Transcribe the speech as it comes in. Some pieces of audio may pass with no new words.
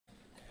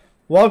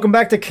Welcome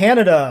back to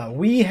Canada.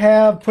 We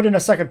have put in a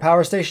second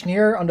power station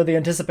here under the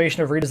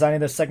anticipation of redesigning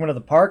this segment of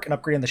the park and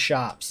upgrading the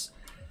shops.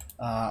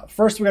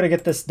 First, we got to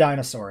get this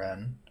dinosaur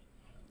in.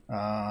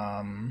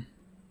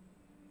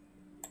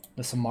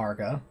 This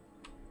Amarga.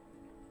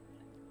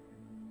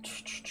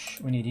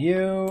 We need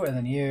you, and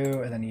then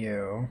you, and then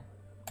you.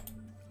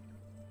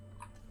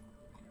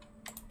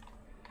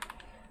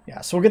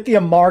 Yeah, so we'll get the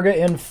Amarga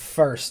in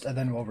first, and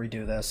then we'll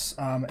redo this.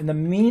 In the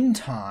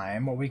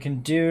meantime, what we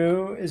can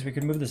do is we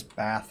can move this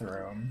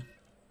bathroom.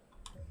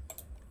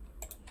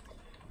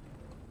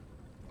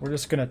 We're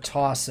just going to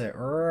toss it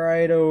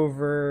right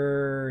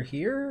over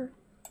here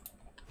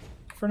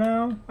for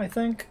now, I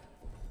think.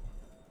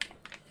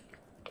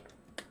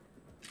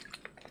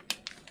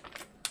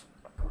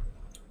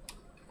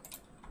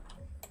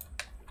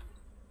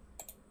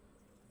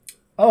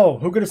 Oh,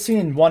 who could have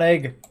seen one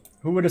egg?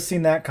 Who would have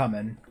seen that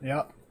coming?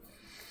 Yep.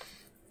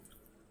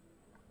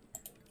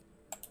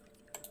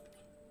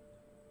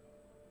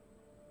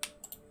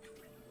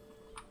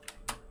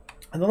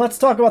 And then let's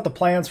talk about the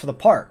plans for the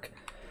park.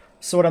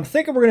 So what I'm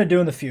thinking we're going to do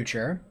in the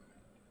future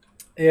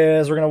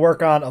is we're going to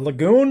work on a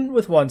lagoon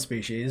with one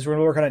species. We're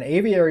going to work on an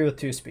aviary with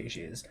two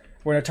species.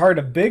 We're going to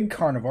target a big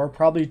carnivore,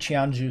 probably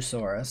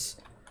Chianjusaurus.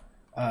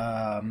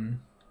 And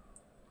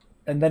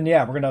then,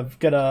 yeah, we're going to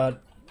get a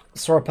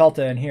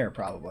Sauropelta in here,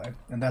 probably.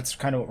 And that's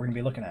kind of what we're going to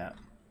be looking at.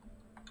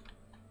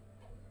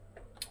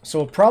 So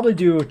we'll probably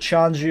do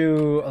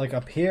Chianju, like,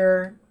 up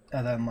here.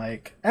 And then,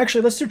 like...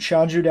 Actually, let's do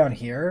Chianju down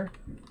here.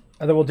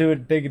 And then we'll do a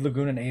big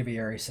lagoon and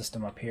aviary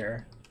system up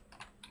here.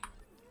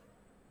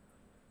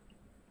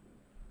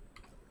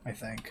 I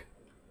think.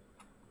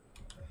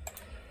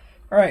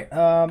 Alright,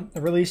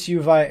 release you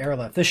via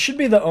airlift. This should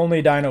be the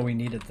only dino we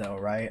needed, though,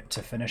 right?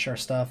 To finish our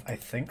stuff. I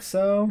think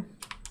so.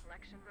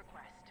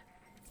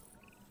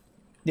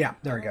 Yeah,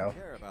 there we go. I don't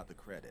care about the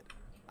credit.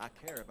 I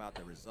care about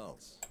the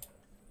results.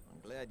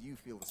 I'm glad you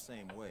feel the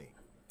same way.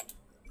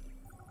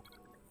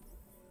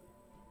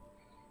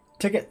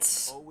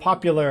 Tickets.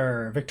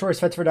 Popular. Victorious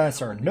Fets for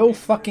Dinosaur. No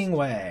fucking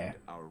way.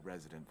 Our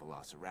resident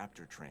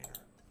velociraptor trainer.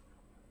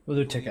 We'll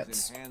do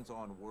tickets.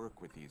 Hands-on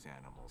work with these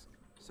animals.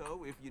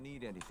 So if you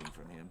need anything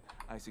from him,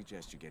 I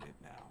suggest you get it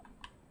now.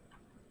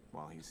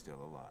 While he's still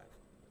alive.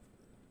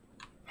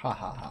 Ha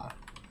ha ha.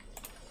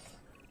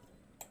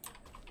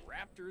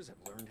 Raptors have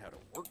learned how to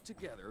work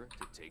together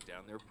to take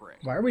down their prey.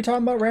 Why are we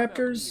talking about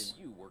raptors?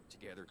 You work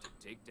together to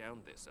take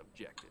down this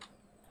objective.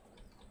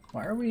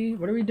 Why are we...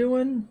 What are we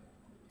doing?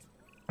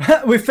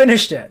 We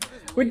finished it.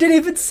 We didn't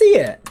even see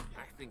it.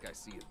 I think I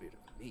see a bit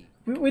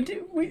of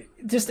me. We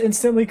just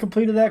instantly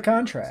completed that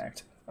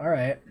contract. All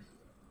right.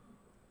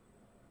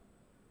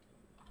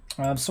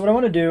 So what I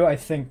want to do, I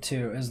think,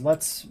 too, is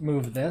let's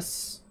move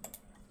this.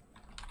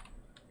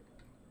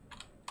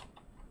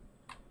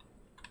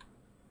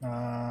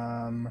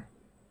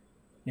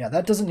 Yeah,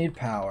 that doesn't need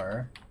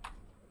power.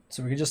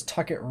 So we can just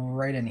tuck it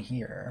right in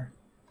here.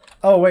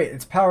 Oh, wait,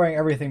 it's powering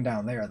everything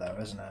down there, though,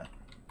 isn't it?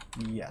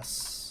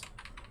 Yes.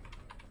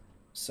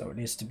 So it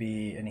needs to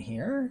be in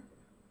here.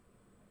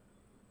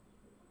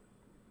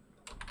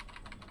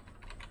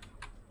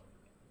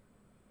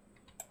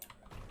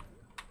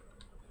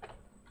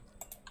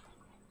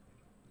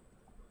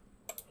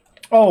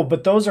 Oh,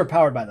 but those are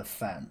powered by the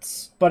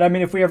fence. But I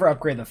mean, if we ever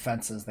upgrade the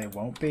fences, they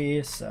won't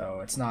be, so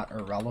it's not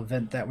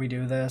irrelevant that we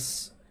do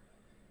this.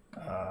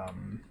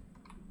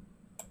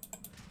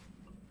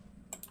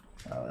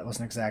 That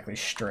wasn't exactly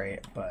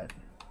straight, but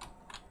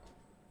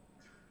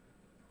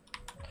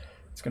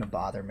it's gonna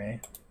bother me.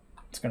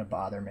 It's gonna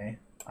bother me.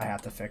 I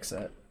have to fix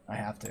it. I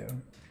have to.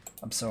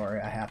 I'm sorry,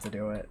 I have to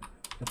do it.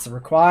 It's a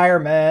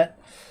requirement.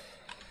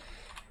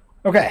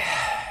 Okay.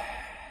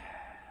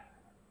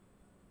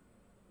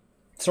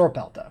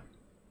 Sauropelta.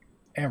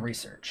 And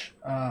research.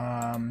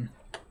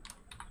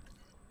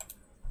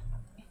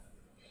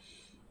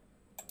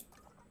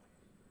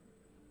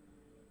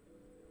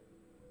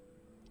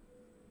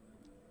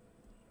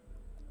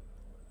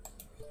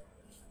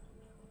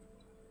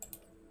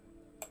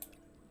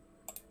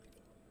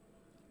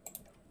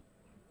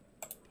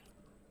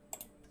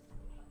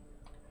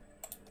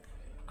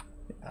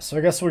 So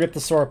I guess we'll get the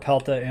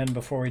Sauropelta in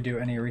before we do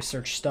any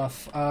research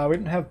stuff. We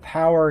didn't have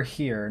power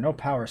here. No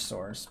power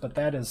source, but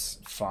that is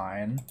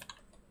fine.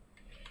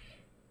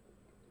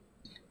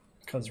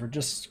 Because we're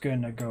just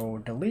going to go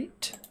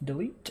delete,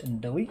 delete,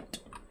 and delete.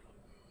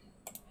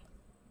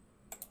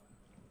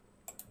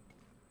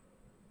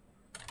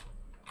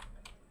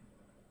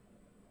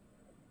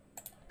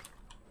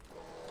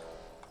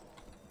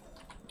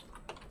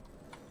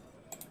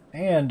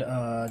 And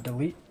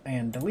delete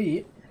and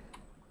delete.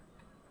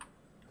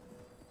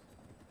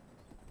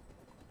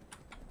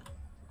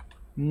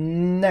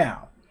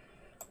 Now,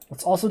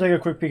 let's also take a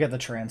quick peek at the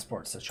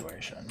transport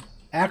situation.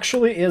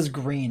 Actually is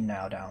green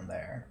now down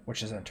there,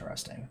 which is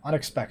interesting.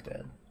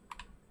 Unexpected.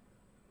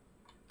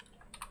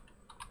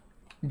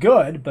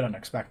 Good, but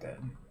unexpected.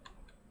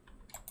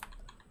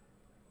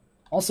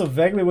 Also,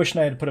 vaguely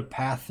wishing I had put a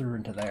path through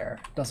into there.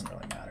 Doesn't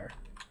really matter.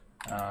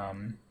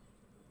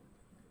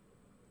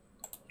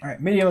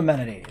 Alright, medium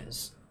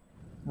amenities.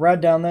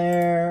 Red down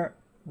there.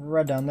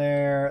 Red down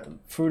there.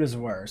 Food is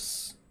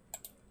worse.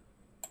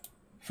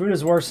 Food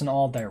is worse in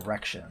all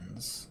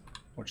directions,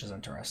 which is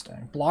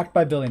interesting. Blocked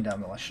by building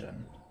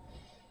demolition.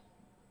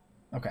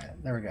 Okay,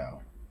 there we go.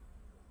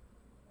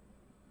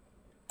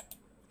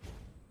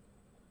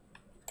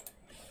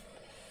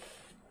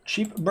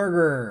 Cheap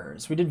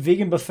burgers. We did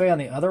vegan buffet on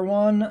the other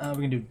one.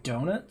 We can do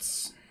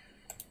donuts.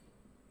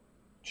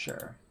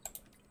 Sure.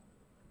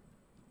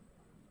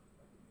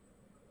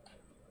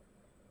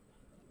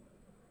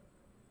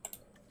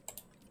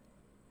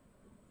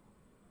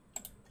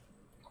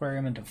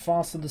 Aquarium into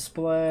fossil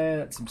display.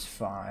 That seems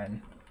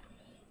fine.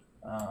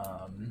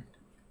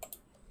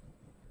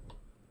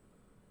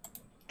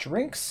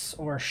 Drinks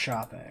or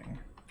shopping?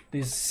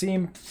 These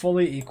seem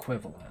fully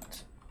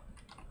equivalent.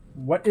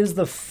 What is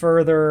the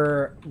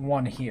further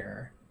one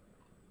here?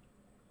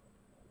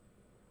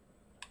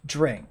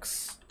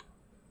 Drinks.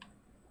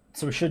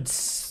 So we should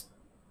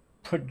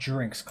put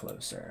drinks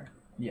closer.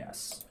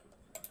 Yes.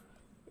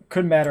 It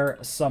could matter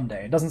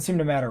someday. It doesn't seem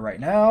to matter right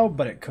now,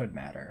 but it could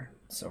matter.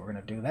 So we're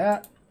going to do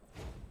that.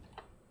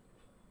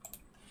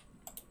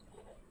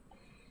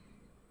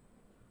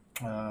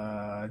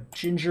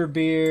 Ginger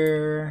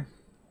beer.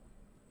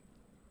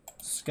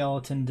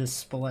 Skeleton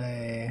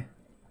display.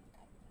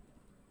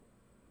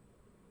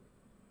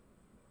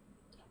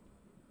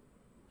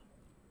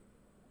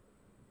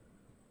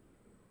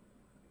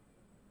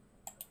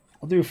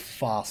 I'll do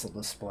fossil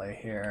display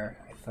here,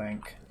 I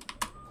think.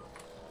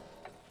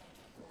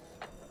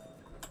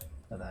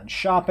 And then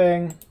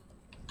shopping.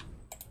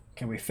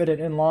 Can we fit it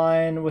in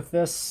line with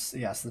this?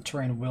 Yes, the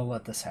terrain will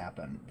let this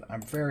happen.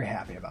 I'm very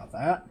happy about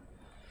that.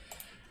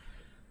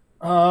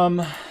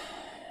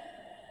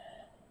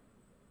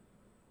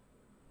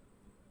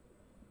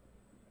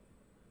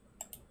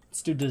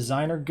 Let's do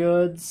designer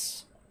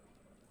goods.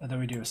 And then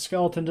we do a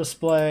skeleton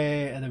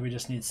display, and then we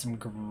just need some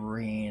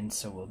green,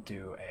 so we'll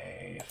do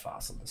a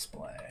fossil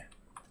display.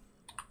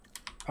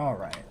 All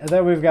right, and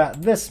then we've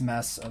got this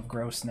mess of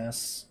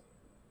grossness,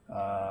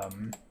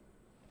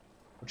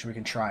 which we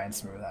can try and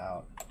smooth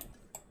out.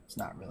 It's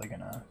not really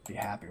gonna be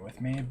happy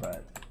with me,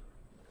 but,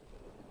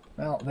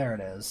 well, there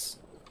it is.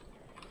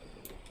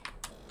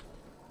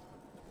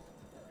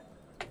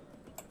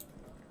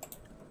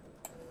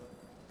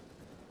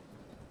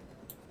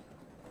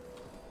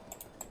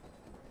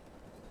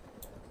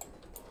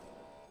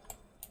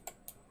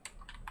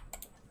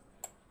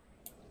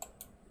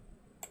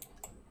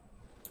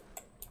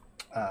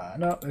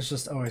 No, it's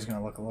just always going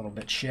to look a little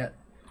bit shit.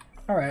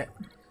 Alright.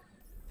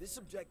 This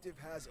objective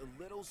has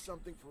a little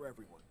something for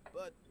everyone,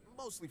 but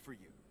mostly for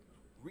you.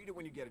 Read it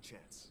when you get a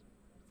chance.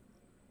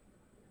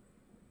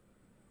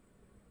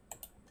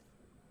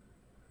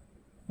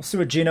 We'll see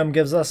what genome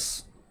gives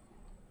us.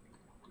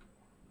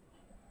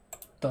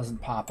 Doesn't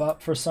pop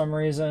up for some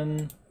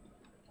reason.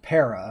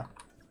 Para.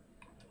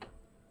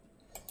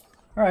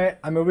 Alright,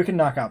 I mean, we can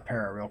knock out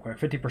para real quick.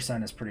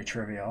 50% is pretty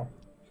trivial.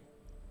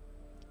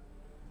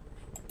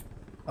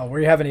 Oh,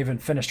 we haven't even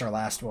finished our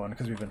last one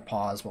because we've been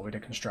paused while we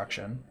did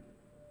construction.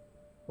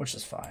 Which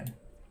is fine.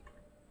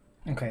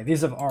 Okay,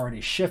 these have already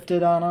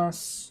shifted on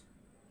us.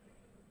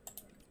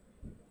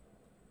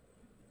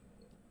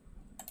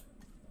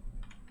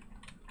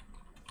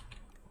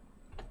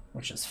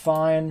 Which is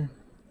fine.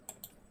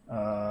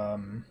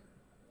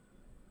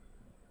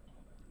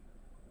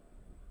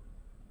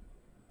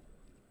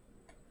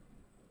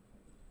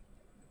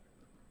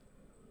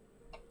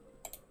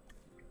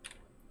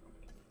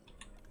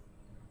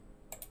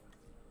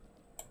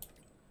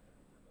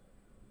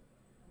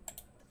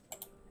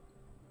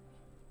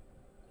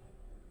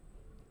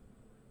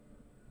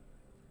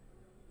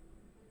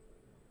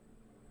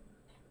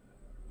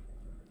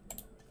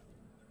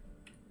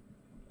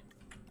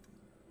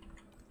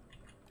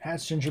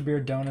 Hats, ginger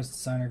beer, donuts,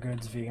 designer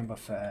goods, vegan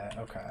buffet.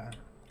 Okay.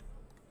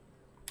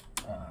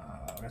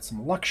 We got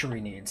some luxury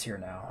needs here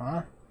now,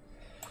 huh?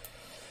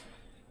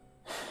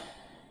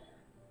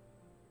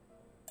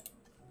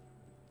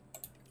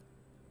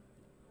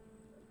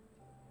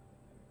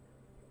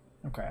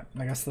 Okay,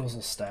 I guess those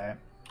will stay.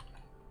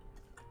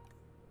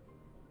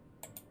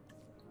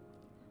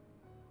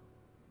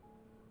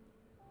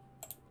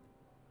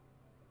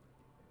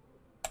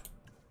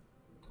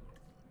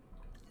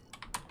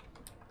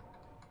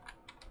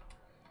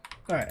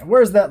 Alright,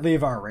 where does that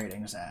leave our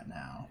ratings at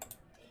now?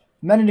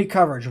 Amenity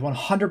coverage,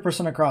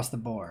 100% across the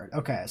board.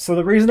 Okay, so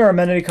the reason our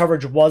amenity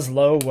coverage was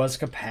low was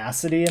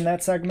capacity in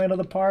that segment of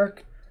the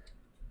park.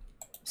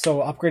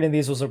 So upgrading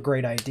these was a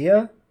great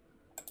idea.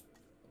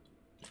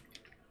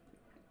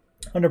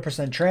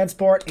 100%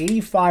 transport,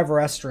 85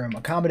 restroom,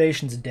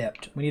 accommodations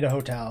dipped. We need a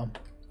hotel.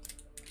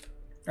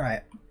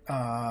 Alright,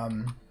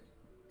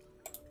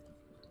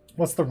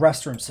 what's the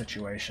restroom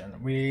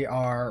situation? We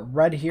are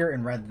red here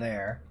and red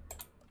there.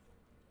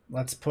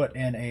 Let's put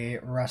in a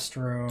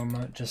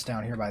restroom just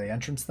down here by the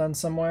entrance then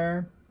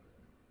somewhere.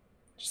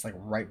 Just like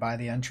right by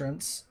the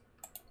entrance.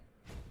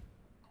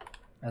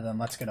 And then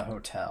let's get a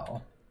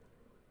hotel.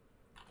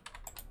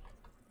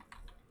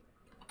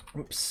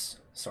 Oops.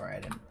 Sorry, I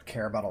didn't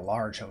care about a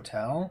large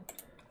hotel.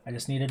 I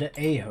just needed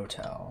a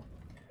hotel.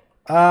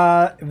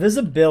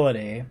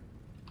 Visibility.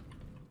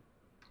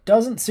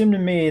 Doesn't seem to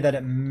me that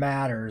it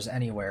matters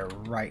anywhere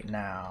right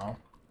now.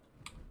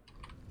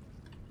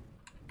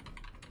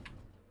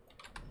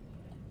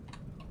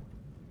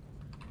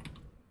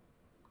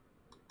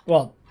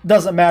 Well,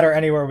 doesn't matter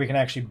anywhere we can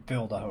actually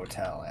build a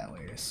hotel, at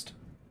least.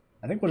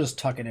 I think we'll just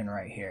tuck it in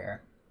right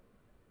here.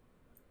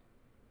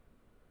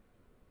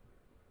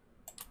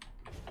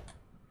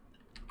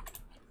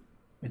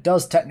 It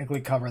does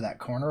technically cover that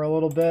corner a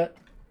little bit.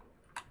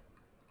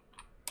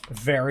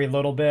 Very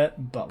little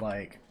bit, but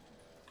like...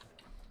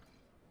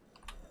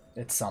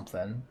 it's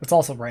something. It's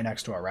also right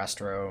next to a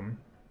restroom.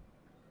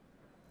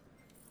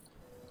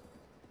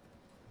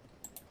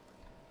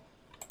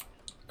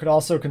 Could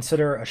also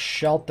consider a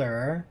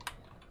shelter.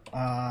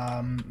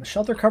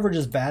 Shelter coverage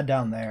is bad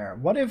down there.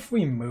 What if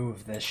we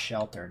move this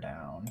shelter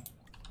down?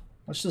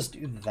 Let's just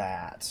do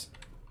that.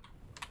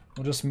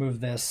 We'll just move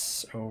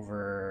this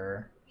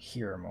over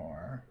here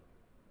more.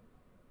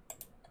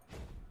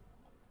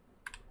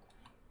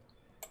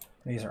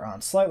 These are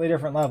on slightly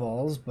different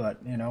levels, but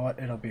you know what?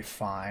 It'll be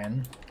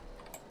fine.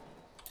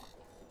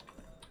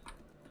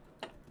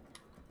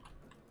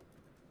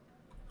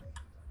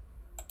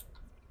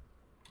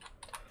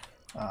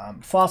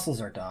 Fossils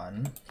are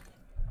done.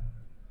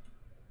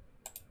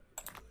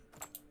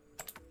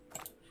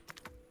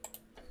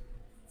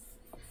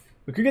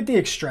 We could get the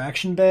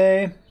extraction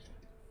bay.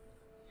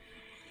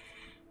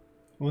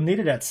 We'll need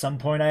it at some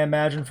point, I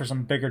imagine, for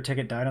some bigger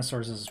ticket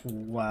dinosaurs as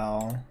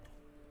well.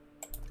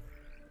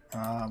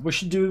 We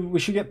should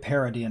get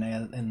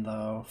para-DNA in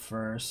though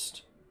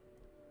first.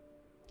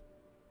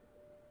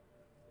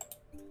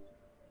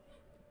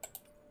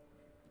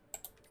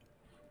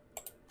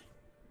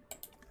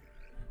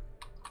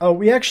 Oh,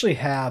 we actually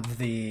have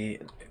the...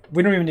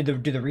 we don't even need to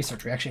do the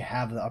research. We actually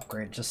have the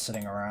upgrade just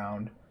sitting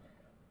around.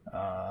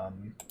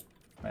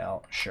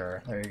 Well,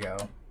 sure. There you go.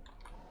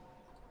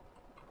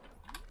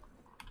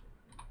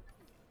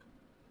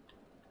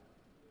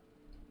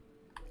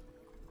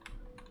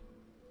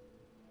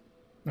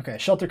 Okay,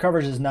 shelter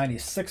coverage is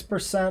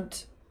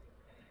 96%.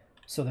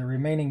 So the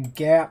remaining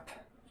gap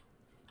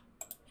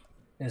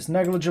is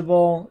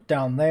negligible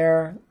down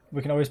there.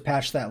 We can always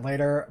patch that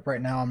later.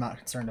 Right now, I'm not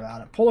concerned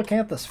about it.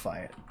 Polacanthus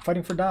fight.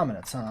 Fighting for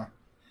dominance, huh?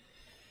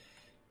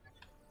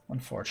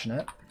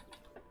 Unfortunate.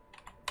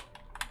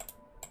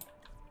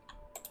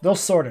 They'll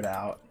sort it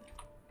out.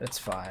 It's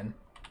fine.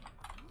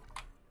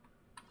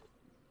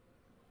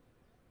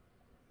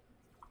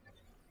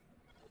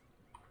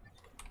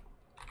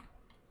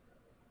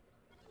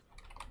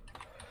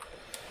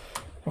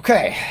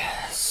 Okay,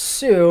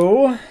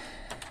 so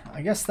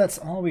I guess that's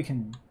all we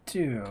can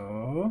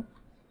do.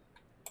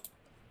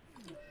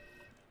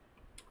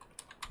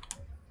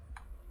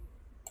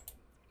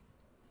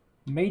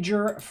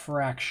 Major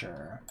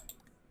fracture.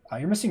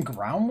 You're missing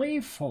ground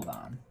leaf? Hold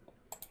on.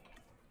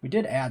 We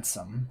did add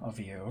some of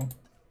you.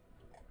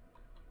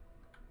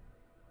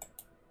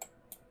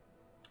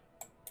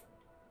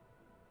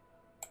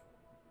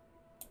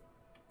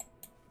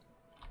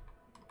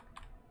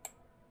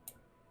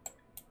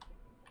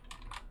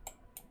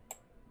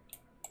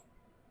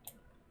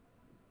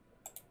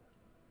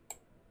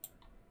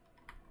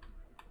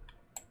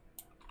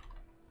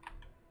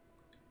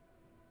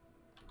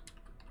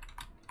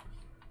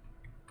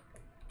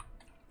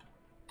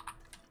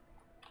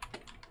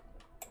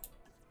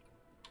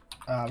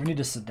 We need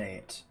to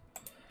sedate.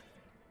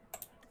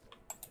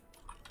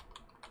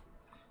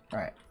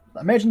 Alright.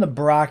 Imagine the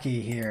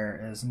Brocchi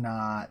here is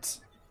not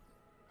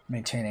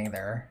maintaining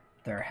their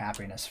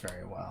happiness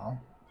very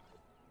well.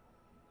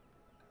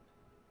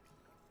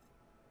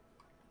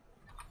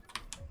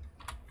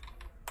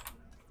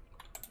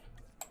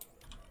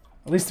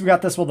 At least we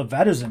got this while the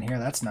vet is in here.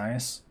 That's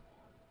nice.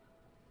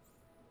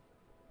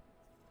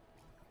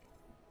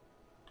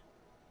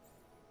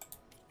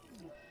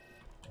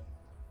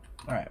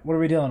 Alright, what are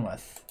we dealing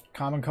with?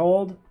 Common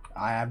cold?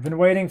 I have been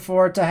waiting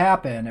for it to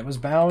happen. It was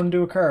bound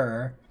to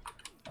occur.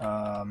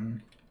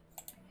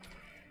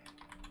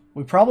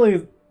 We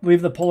probably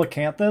leave the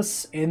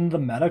Polacanthus in the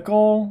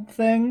medical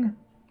thing.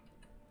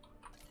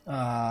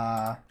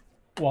 While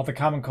the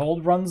common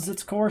cold runs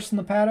its course in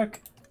the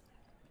paddock.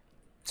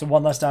 So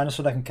one less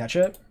dinosaur that can catch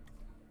it.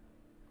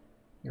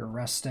 You're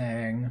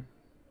resting.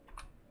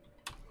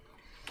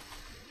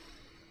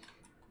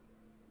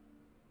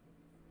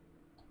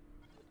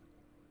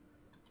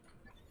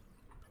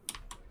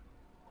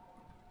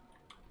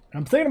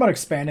 I'm thinking about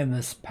expanding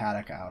this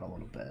paddock out a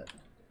little bit.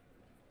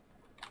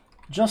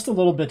 Just a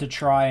little bit to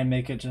try and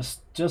make it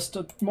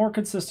just more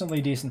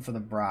consistently decent for the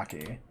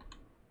Brocchi.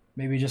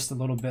 Maybe just a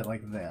little bit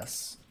like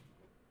this.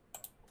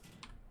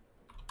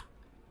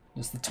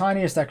 Just the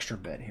tiniest extra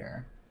bit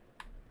here.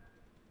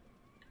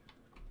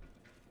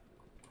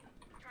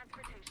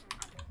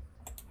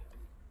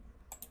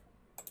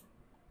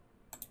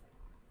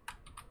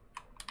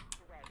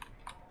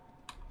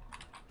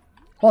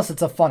 Plus,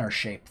 it's a funner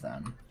shape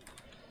then.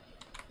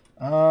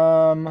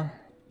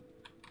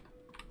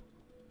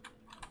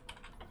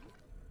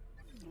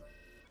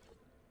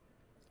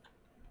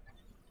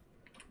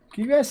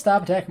 Can you guys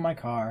stop attacking my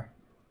car?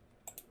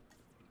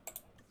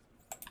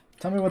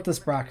 Tell me what this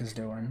Brock is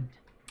doing.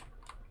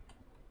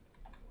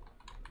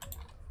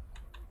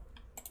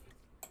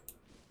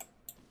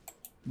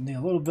 Need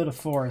a little bit of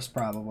forest,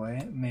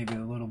 probably. Maybe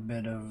a little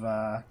bit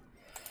of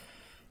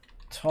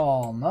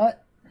tall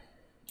nut.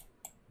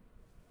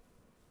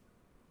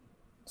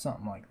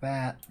 Something like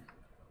that.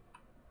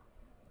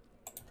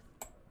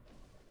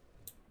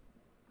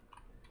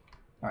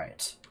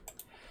 Alright.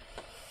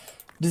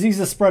 Disease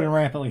is spreading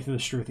rampantly through the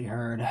Struthi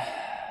herd.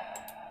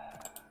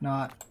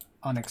 Not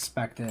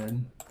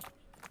unexpected.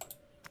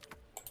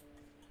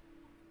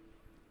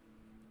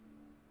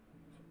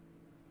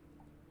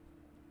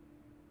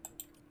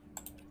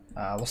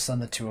 We'll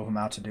send the two of them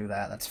out to do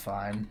that. That's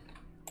fine.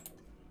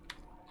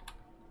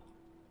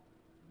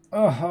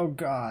 Oh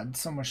god,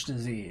 so much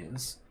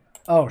disease.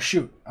 Oh,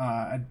 shoot.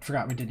 I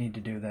forgot we did need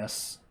to do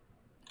this.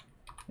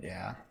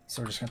 Yeah,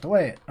 so we're just going to have to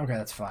wait. Okay,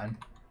 that's fine.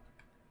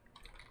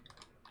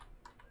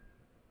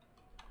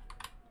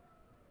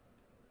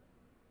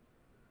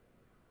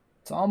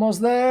 It's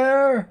almost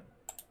there!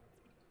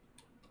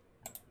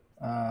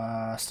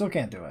 Still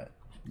can't do it.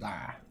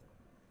 Nah.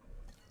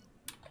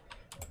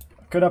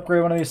 Could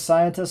upgrade one of these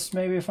scientists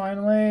maybe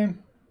finally.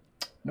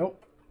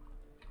 Nope.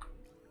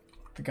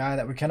 The guy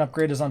that we can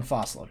upgrade is on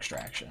fossil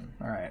extraction.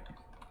 Alright.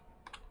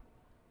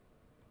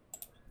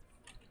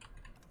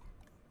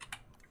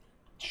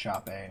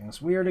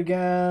 Shopping's weird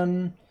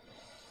again.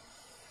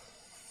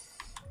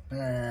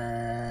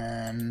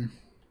 I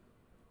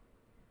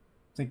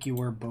think you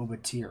were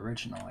Boba Tea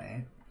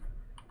originally.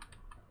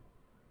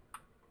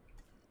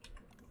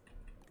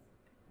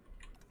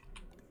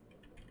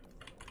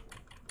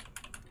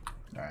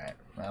 Alright,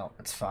 well,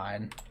 it's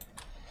fine.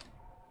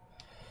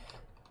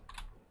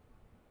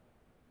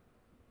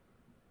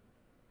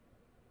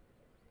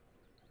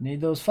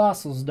 Need those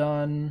fossils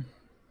done.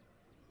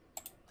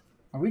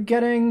 Are we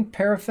getting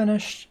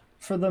para-finished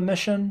for the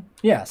mission?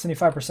 Yeah,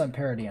 75%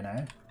 para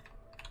DNA.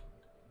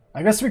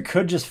 I guess we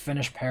could just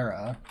finish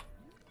para.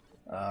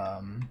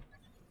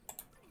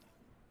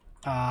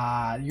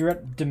 You're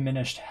at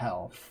diminished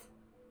health.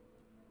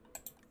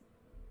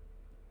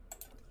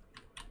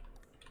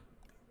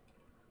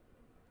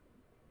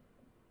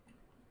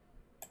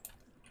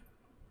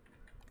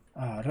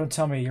 Don't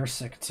tell me you're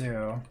sick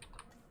too.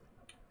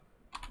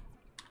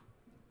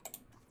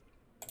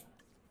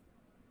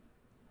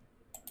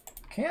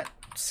 Can't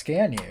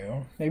scan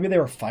you. Maybe they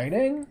were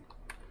fighting?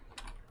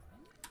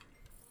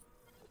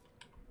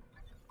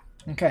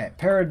 Okay,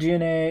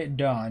 para-DNA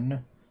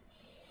done.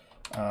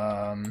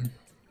 Wow,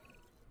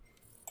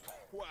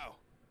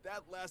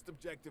 that last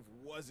objective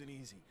wasn't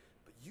easy,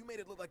 but you made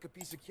it look like a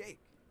piece of cake.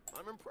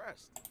 I'm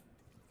impressed.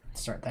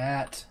 Start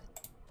that.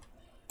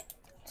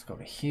 Let's go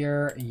to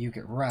here. You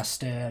get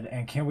rested.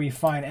 And can we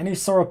find any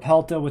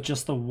Sauropelta with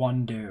just the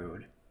one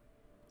dude?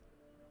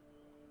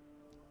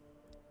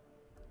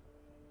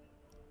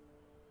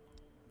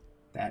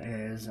 That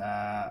is,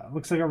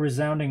 looks like a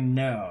resounding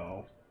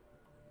no.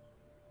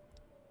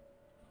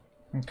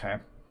 Okay.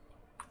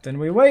 Then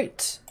we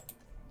wait.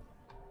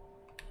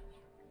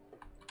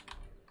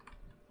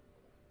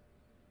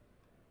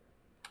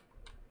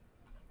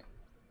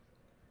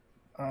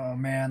 Oh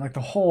man, like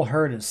the whole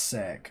herd is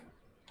sick.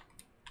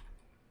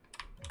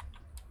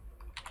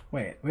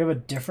 Wait, we have a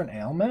different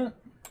ailment?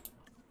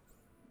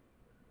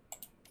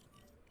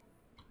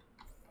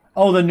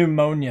 Oh, the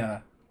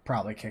pneumonia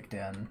probably kicked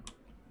in.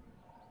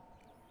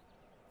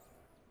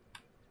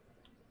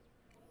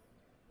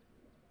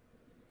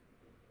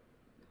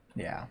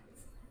 Yeah.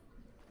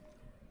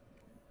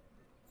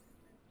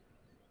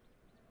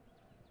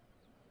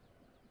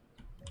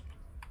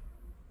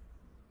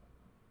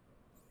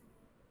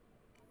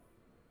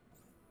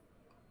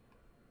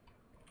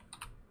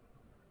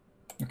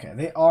 Okay,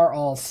 they are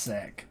all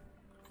sick.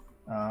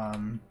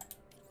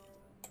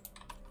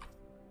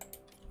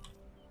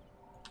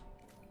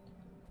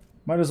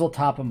 Might as well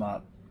top them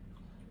up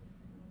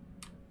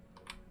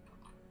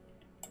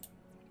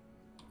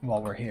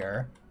while we're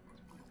here.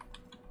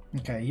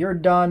 Okay, you're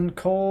done.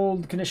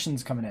 Cold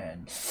conditions coming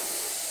in.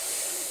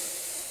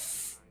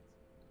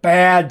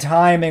 Bad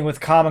timing with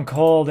common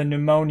cold and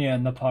pneumonia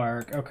in the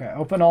park. Okay,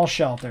 open all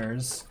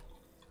shelters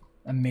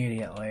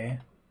immediately.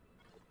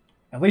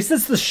 At least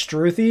it's the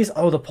Struthies.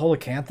 Oh, the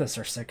Polacanthus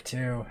are sick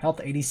too.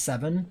 Health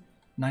 87,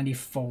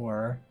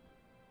 94.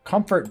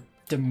 Comfort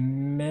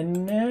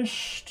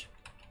diminished.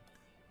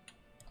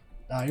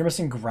 You're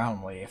missing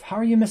ground leaf. How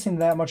are you missing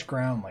that much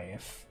ground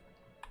leaf?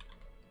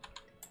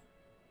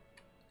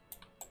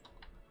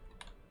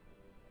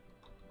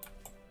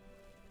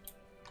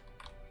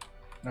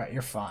 Alright,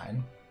 you're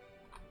fine.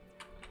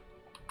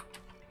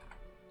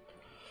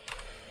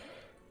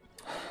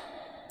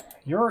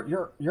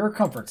 Your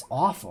comfort's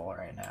awful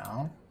right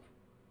now.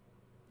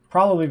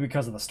 Probably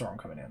because of the storm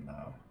coming in,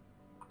 though.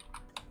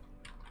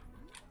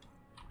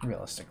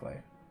 Realistically.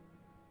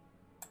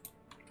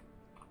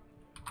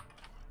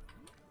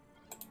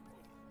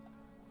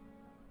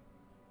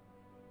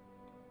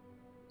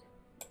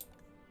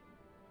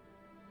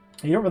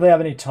 You don't really have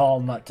any tall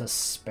nut to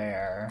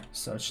spare,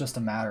 so it's just a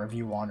matter of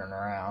you wandering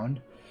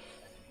around.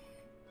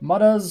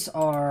 Muddas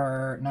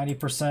are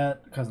 90%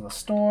 because of the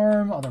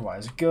storm,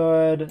 otherwise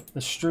good. The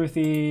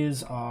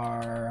Struthies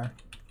are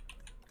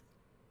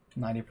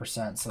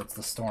 90%, so it's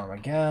the storm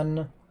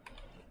again.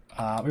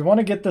 We want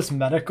to get this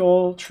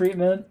medical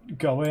treatment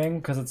going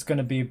because it's going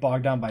to be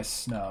bogged down by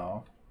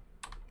snow.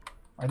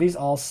 Are these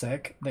all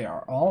sick? They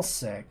are all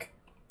sick.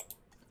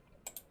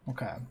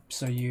 Okay,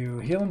 so you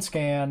heal and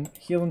scan,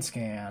 heal and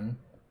scan,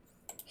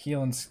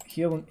 heal and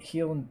scan,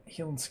 heal and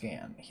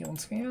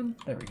scan.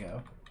 There we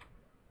go.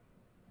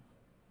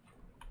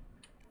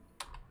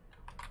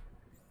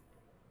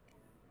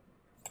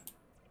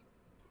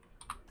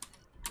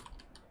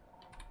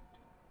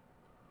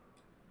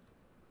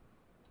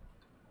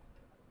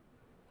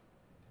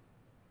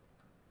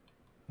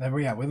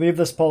 Yeah, we leave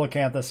this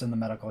Polacanthus in the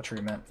medical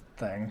treatment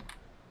thing.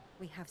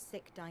 We have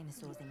sick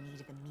dinosaurs in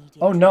need of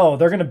immediate... Oh no,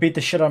 they're gonna beat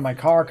the shit out of my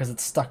car because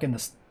it's stuck in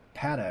this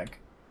paddock.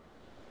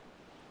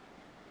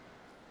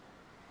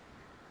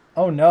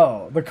 Oh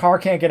no, the car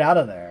can't get out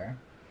of there.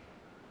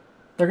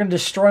 They're gonna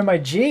destroy my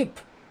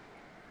Jeep.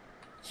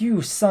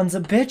 You sons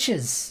of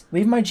bitches.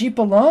 Leave my Jeep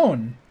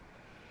alone.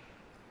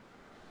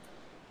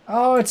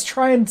 Oh, it's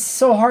trying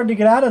so hard to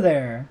get out of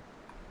there.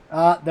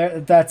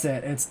 That's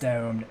it. It's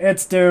doomed.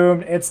 It's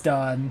doomed. It's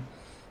done.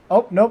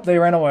 Oh, nope, they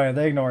ran away.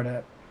 They ignored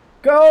it.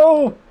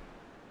 Go!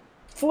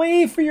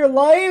 Flee for your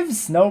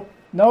lives? Nope.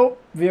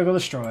 Nope. Vehicle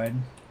destroyed.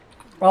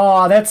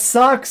 Oh, that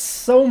sucks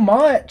so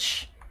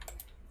much.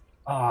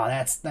 Oh,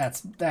 that's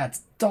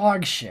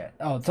dog shit.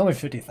 Oh, it's only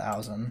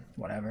 50,000.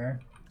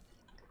 Whatever.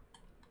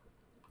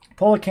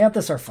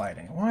 Polacanthus are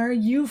fighting. Why are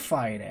you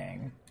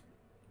fighting?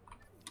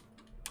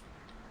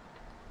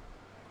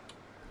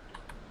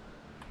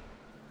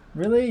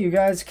 Really? You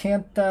guys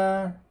can't,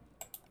 Polacanthus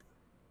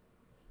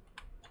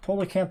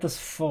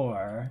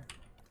 4.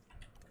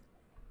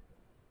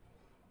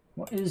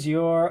 What is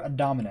your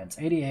dominance?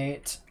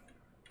 88.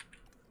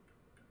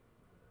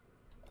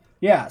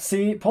 Yeah,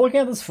 see,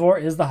 Polacanthus 4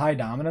 is the high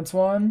dominance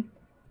one.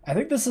 I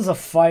think this is a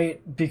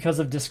fight because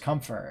of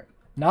discomfort,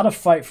 not a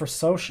fight for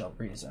social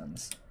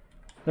reasons.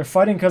 They're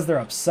fighting because they're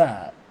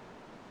upset.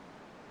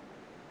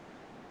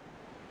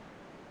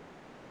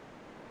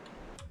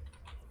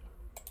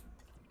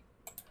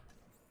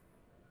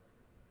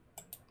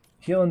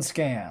 Heal and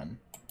scan.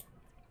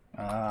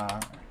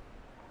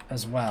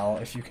 As well,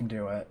 if you can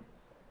do it.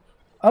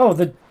 Oh,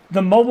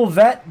 the mobile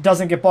vet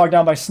doesn't get bogged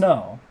down by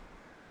snow.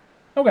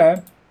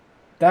 Okay.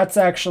 That's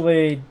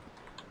actually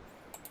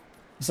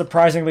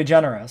surprisingly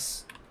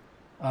generous.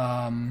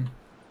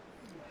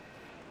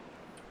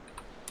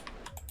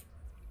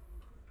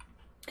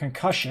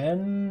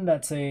 Concussion,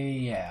 that's a...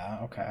 yeah,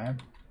 okay.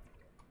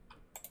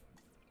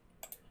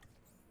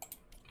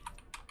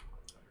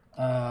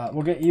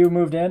 We'll get you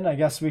moved in. I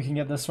guess we can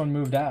get this one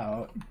moved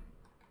out.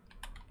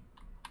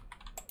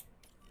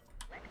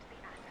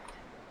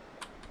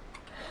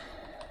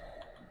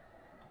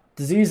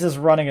 Disease is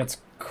running its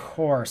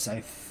course,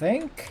 I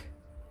think.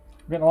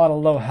 We're getting a lot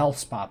of low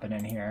healths popping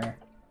in here,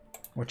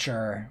 which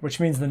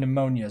means the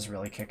pneumonia is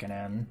really kicking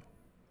in.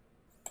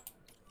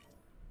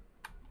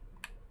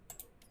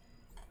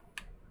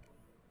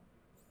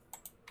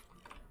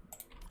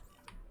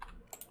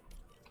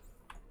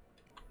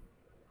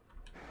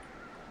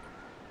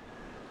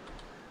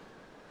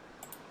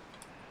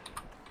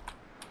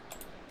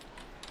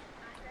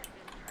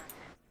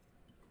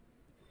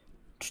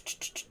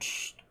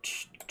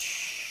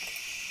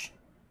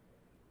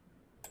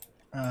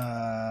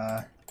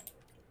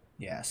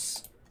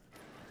 Yes.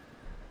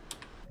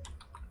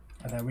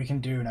 And then we can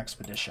do an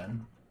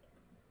expedition.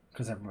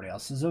 Because everybody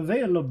else is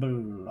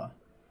available.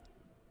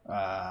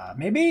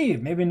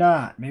 Maybe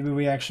not. Maybe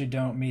we actually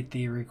don't meet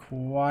the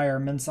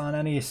requirements on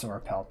any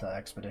Sorpelta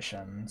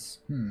expeditions.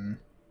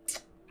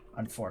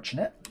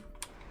 Unfortunate.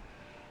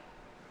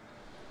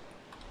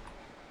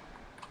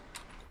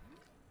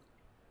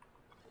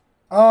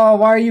 Oh,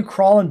 why are you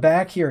crawling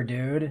back here,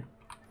 dude?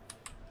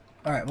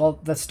 Alright, well,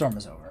 that storm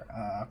is over.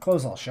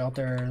 Close all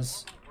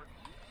shelters.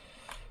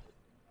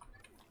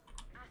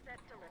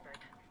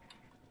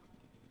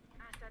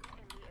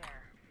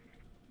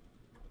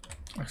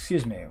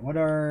 Excuse me, what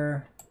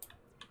are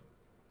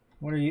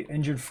you?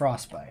 Injured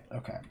frostbite.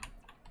 Okay.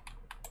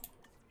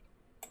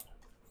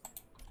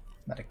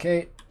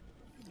 Medicate.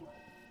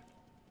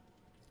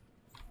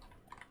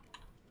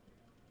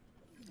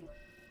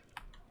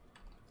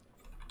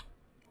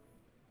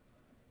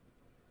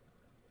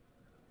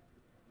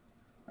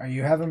 Are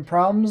you having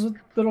problems with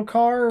little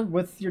car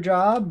with your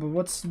job?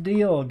 What's the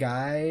deal,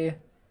 guy?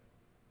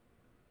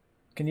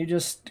 Can you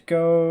just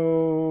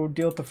go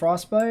deal with the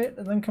frostbite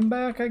and then come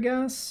back, I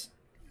guess?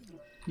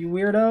 You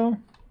weirdo.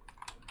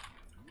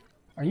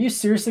 Are you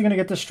seriously gonna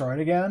get destroyed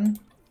again?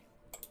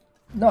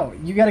 No,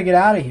 you gotta get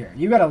out of here.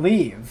 You gotta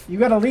leave. You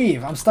gotta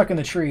leave. I'm stuck in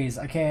the trees.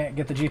 I can't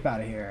get the Jeep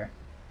out of here.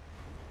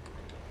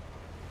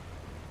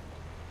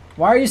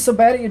 Why are you so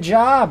bad at your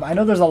job? I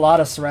know there's a lot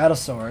of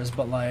ceratosaurs,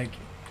 but like,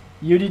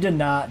 you did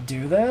not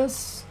do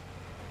this?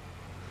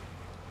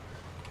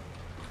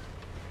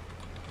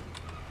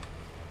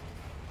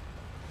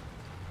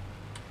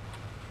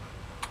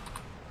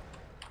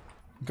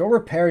 Go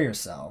repair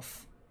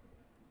yourself.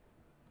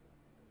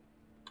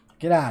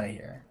 Get out of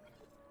here.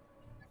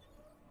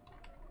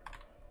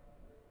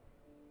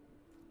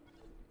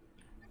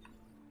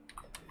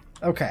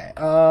 Okay,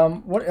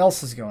 what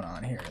else is going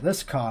on here?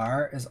 This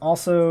car is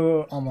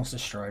also almost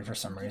destroyed for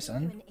some reason.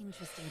 An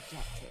interesting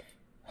objective.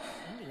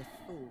 Only a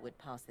fool would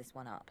pass this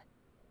one up.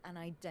 And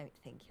I don't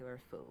think you're a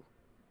fool.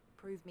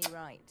 Prove me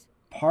right.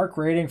 Park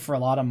rating for a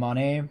lot of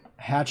money.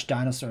 Hatch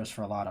dinosaurs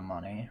for a lot of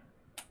money.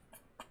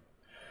 I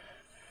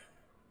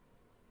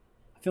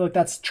feel like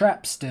that's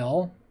trap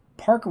still.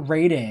 Park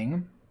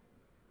rating.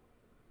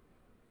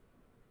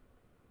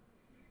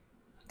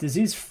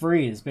 Disease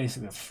free is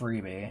basically a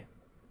freebie.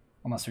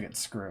 Unless we get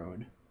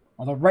screwed.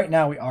 Although right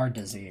now we are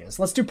diseased.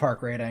 Let's do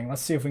park rating.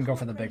 Let's see if we can go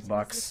for the big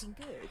bucks.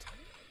 Looking good,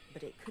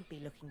 but it could be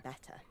looking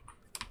better.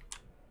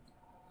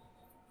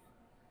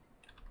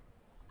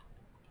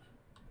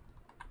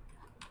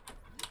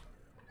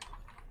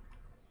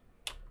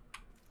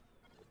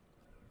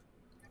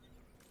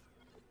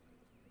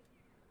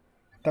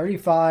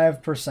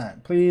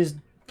 %. Please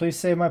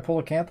save my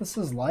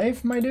Polacanthus's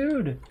life, my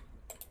dude.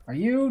 Are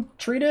you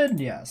treated?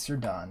 Yes, you're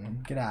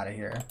done. Get out of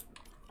here.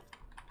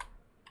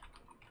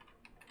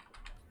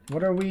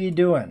 What are we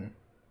doing?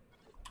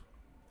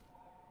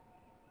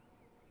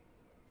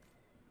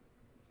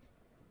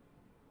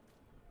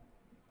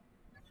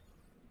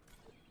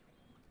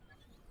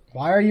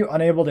 Why are you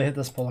unable to hit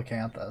this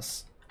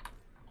Polacanthus?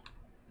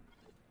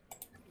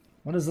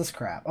 What is this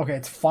crap? Okay,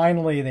 it's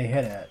finally they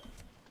hit it.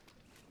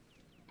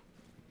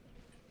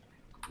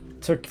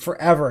 Took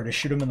forever to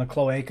shoot him in the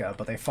cloaca,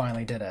 but they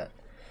finally did it.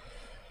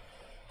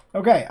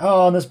 Okay,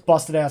 oh, and this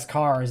busted ass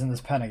car is in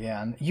this pen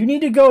again. You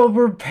need to go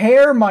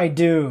repair, my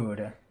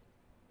dude.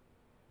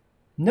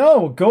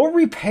 No, go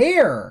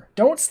repair.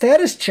 Don't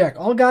status check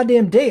all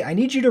goddamn day. I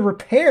need you to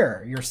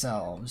repair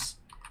yourselves.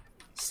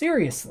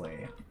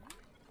 Seriously.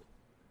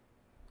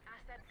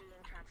 Asset being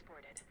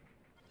transported.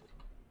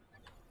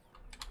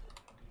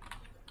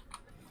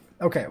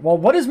 Okay, well,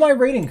 what is my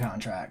rating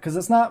contract? Because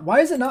it's not... Why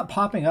is it not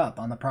popping up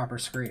on the proper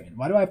screen?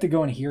 Why do I have to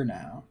go in here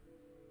now?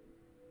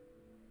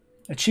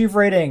 Achieve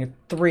rating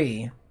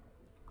 3.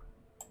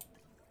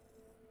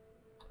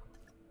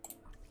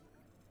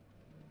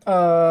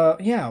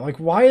 Yeah, like,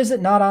 why is it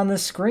not on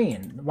this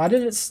screen? Why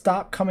did it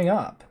stop coming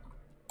up?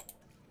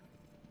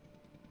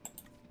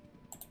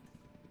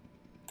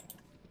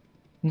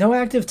 No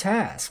active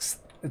tasks.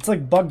 It's,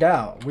 like, bugged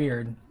out.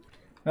 Weird.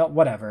 Well,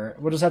 whatever.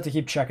 We'll just have to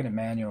keep checking it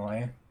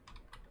manually.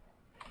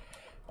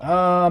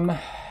 So,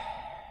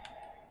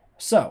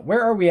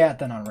 where are we at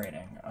then on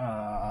rating?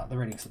 The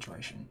rating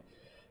situation.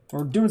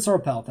 We're doing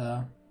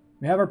Sorapelta.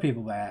 We have our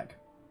people back.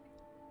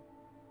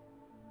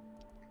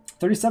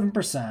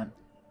 37%.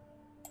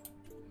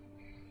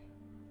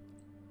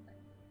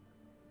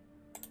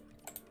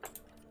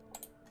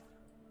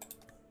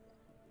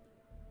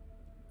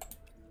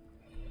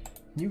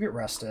 You get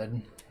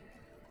rested.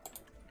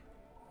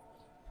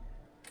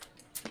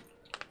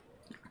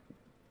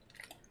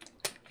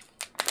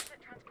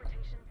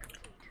 Transportation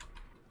complete.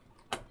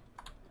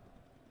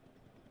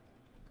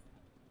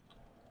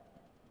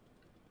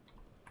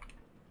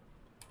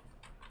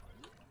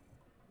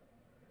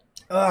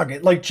 Ugh,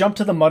 it like jumped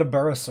to the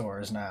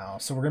Muttaburrasaurs now.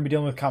 So we're going to be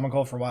dealing with common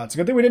cold for a while. It's a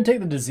good thing we didn't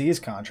take the disease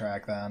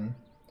contract then.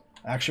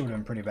 Actually would have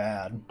been pretty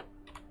bad.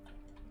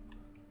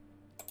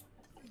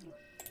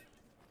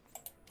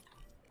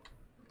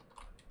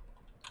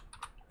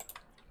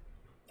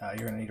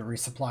 You're going to need a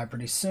resupply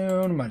pretty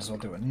soon. Might as well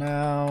do it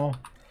now.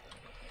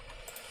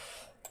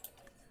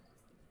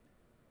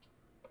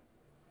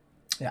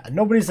 Yeah,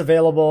 nobody's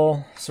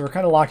available, so we're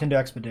kind of locked into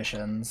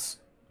expeditions.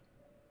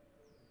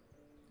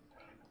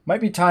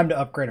 Might be time to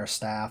upgrade our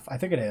staff. I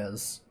think it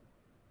is.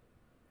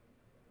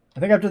 I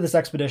think after this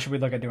expedition,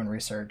 we'd look at doing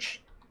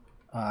research.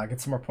 Get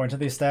some more points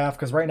of these staff,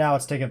 because right now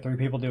it's taking 3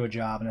 people to do a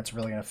job, and it's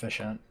really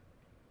inefficient.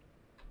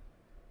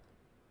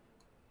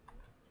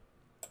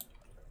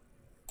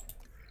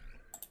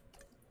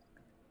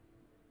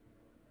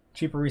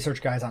 Cheaper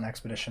research guys on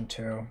expedition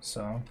too,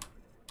 so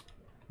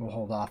we'll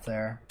hold off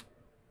there.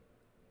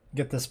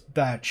 Get this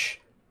batch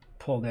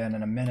pulled in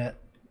a minute,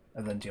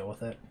 and then deal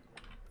with it.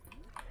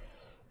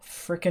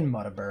 Frickin'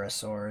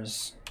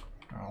 Muttaburrasaurs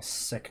are all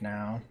sick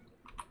now.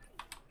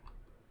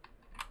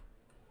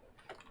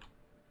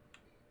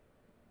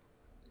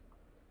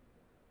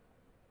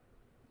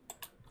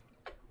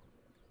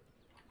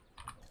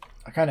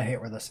 I kind of hate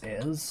where this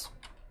is.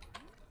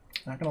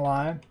 Not gonna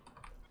lie.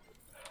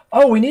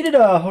 Oh, we needed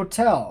a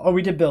hotel. Oh,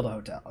 we did build a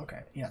hotel.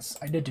 Okay, yes,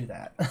 I did do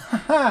that.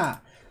 Haha!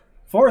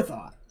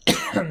 Forethought.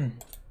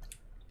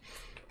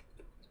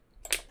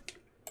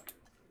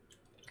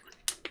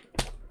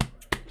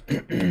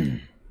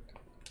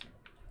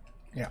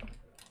 Yeah.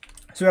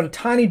 So we got a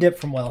tiny dip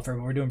from welfare,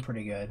 but we're doing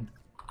pretty good.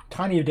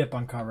 Tiny dip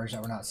on coverage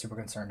that we're not super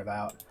concerned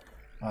about.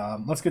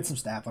 Let's get some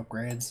staff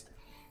upgrades.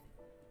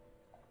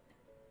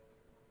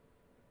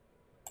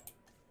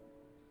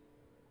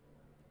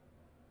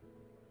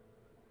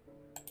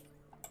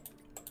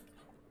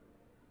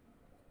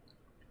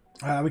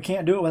 We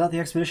can't do it without the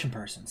expedition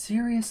person.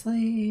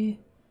 Seriously?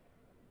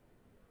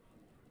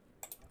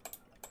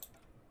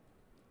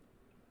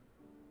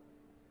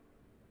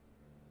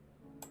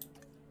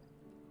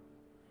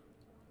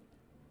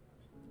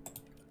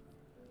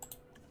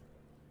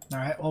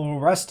 Alright, well, we'll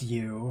rest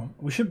you.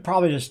 We should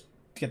probably just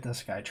get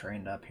this guy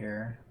trained up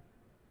here.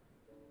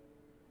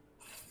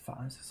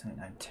 5, 6, 8,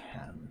 9,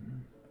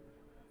 10.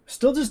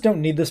 Still just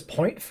don't need this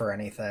point for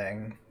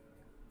anything.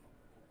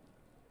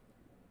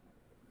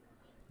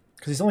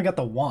 Because he's only got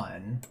the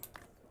 1.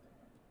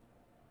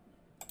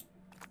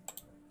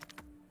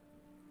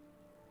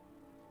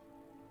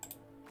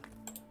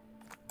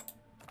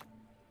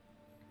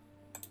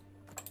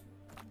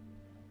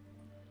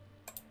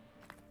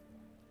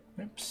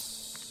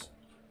 Oops.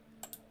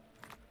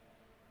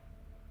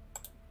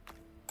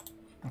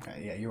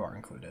 Okay, yeah, you are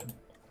included.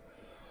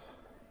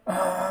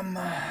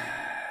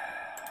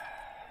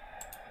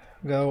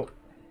 Go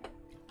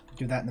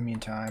do that in the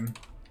meantime.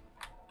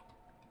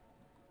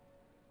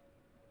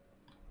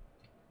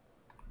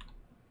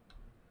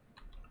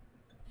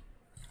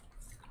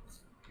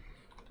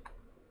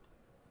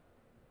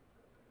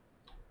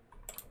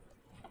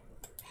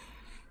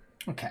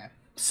 Okay,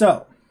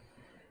 so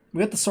we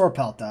get the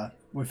Sorpelta.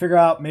 We figure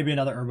out maybe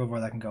another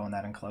herbivore that can go in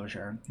that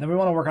enclosure. Then we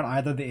want to work on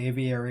either the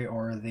aviary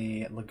or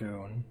the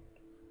lagoon.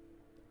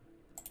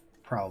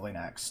 Probably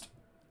next.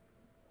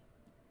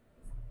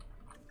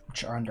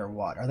 Which are under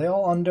what? Are they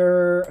all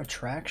under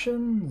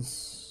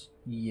attractions?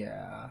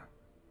 Yeah.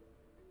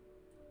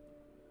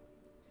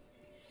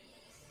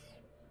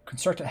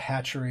 Construct a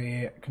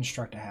hatchery.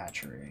 Construct a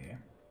hatchery.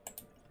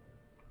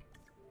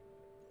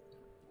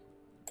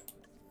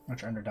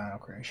 Which are under dino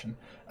creation.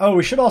 Oh,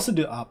 we should also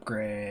do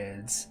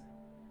upgrades.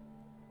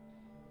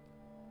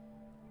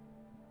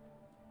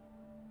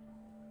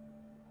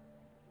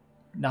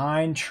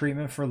 Nine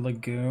treatment for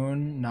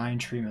lagoon, 9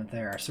 treatment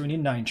there. So we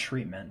need 9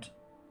 treatment.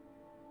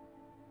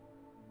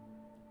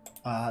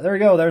 There we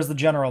go. There's the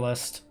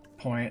generalist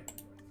point.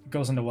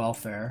 Goes into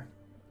welfare.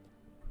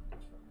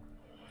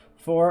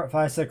 4,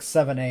 5, 6,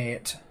 7,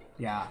 8.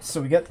 Yeah.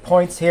 So we get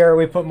points here.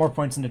 We put more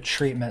points into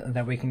treatment, and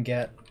then we can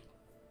get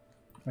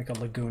like a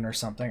lagoon or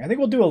something. I think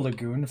we'll do a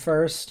lagoon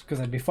first because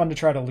it'd be fun to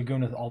try to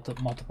lagoon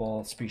with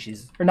multiple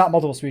species, or not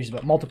multiple species,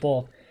 but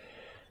multiple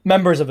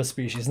members of a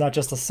species, not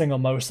just a single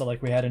mosa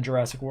like we had in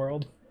Jurassic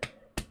World.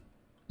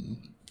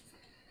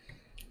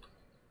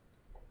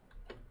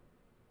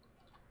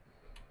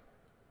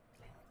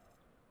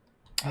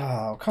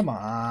 Oh, come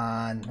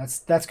on.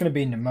 That's going to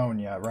be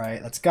pneumonia,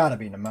 right? That's got to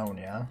be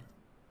pneumonia.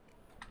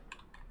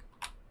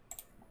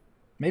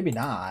 Maybe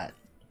not.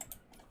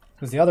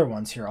 Because the other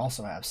ones here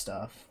also have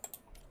stuff.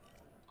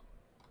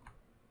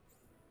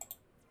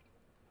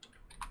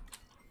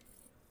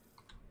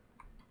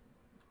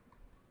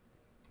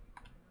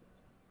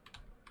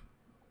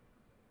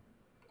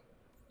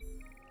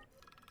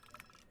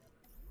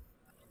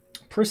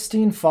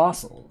 Pristine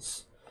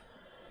fossils.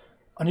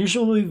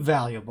 Unusually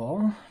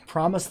valuable.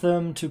 Promise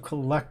them to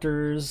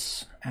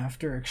collectors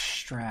after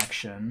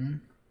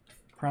extraction.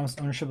 Promise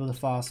ownership of the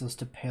fossils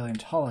to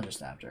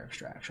paleontologists after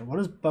extraction. What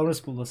does bonus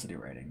publicity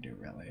rating do,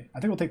 really? I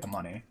think we'll take the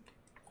money.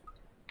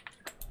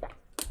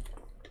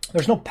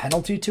 There's no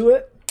penalty to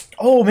it?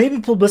 Oh,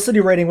 maybe publicity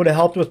rating would have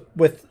helped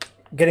with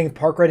getting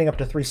park rating up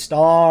to 3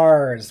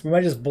 stars. We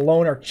might have just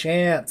blown our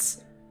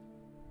chance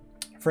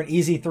for an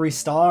easy 3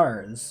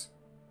 stars.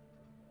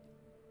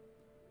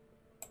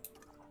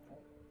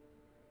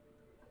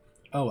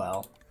 Oh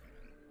well.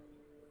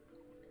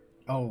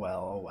 Oh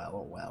well, oh well,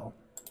 oh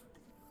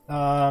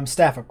well.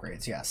 Staff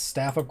upgrades, yes.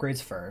 Staff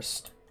upgrades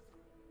first.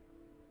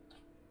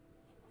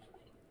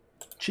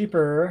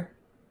 Cheaper.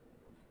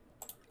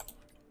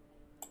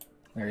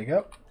 There you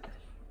go.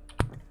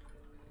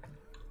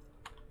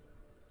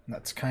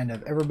 That's kind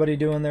of everybody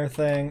doing their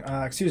thing.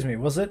 Excuse me,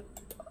 was it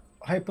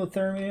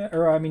hypothermia?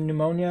 Or, I mean,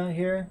 pneumonia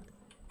here?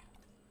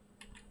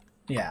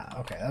 Yeah,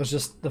 okay. That was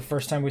just the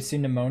first time we'd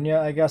seen pneumonia,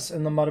 I guess,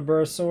 in the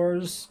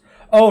Muttaburrasaurs.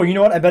 Oh, you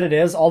know what? I bet it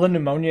is. All the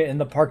pneumonia in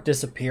the park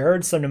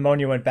disappeared, so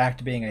pneumonia went back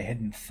to being a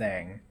hidden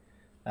thing.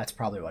 That's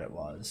probably what it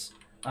was.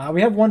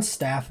 We have 1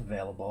 staff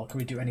available. Can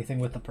we do anything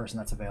with the person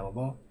that's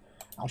available?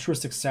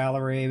 Altruistic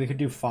salary. We could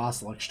do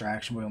fossil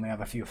extraction. We only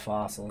have a few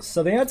fossils.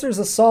 So the answer is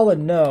a solid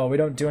no. We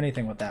don't do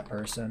anything with that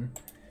person.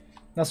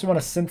 Unless we want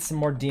to synth some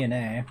more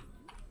DNA.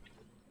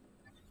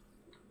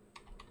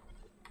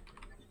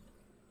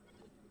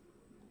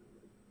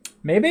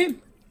 Maybe?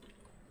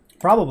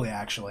 Probably,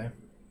 actually.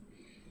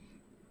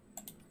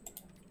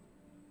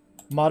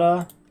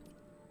 Mutta,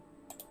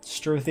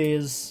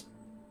 Struthies.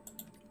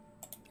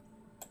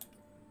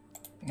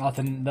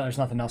 There's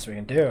nothing else we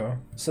can do.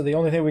 So the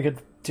only thing we could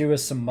do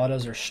is some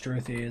Muttas or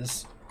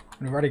Struthies.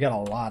 We've already got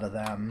a lot of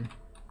them.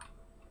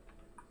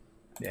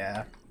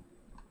 Yeah.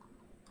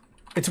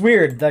 It's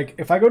weird, like,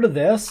 if I go to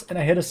this and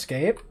I hit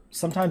escape,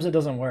 sometimes it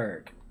doesn't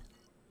work.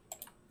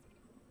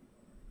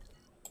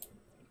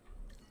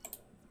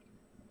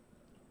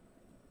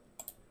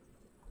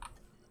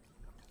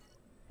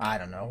 I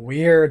don't know.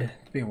 Weird.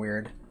 It's being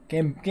weird.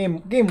 Game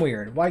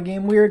weird. Why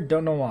game weird?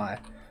 Don't know why.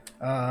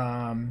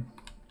 Can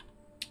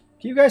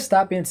you guys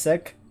stop being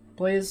sick,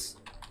 please?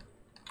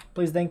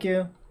 Please, thank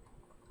you.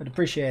 I'd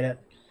appreciate it.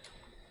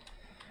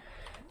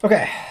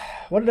 Okay.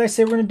 What did I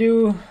say we're going to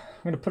do?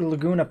 We're going to put a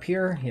lagoon up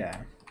here?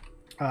 Yeah.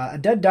 A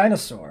dead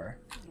dinosaur.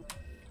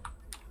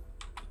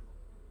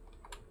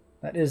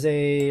 That is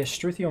a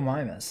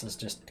Struthiomimus is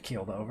just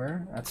keeled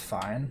over. That's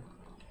fine.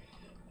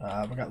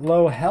 We got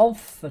low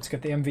health. Let's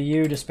get the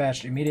MVU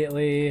dispatched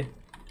immediately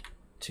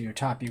to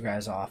top you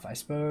guys off, I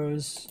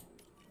suppose.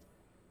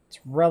 It's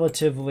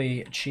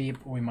relatively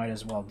cheap. We might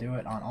as well do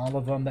it on all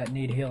of them that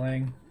need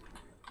healing.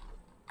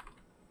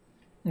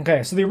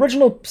 Okay, so the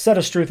original set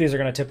of Struthies are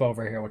going to tip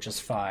over here, which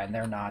is fine.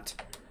 They're not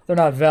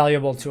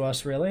valuable to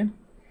us, really.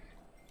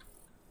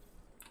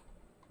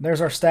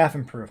 There's our staff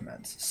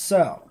improvements.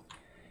 So,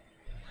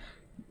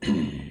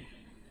 you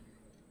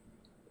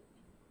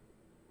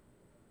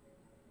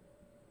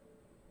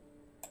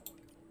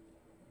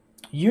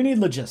need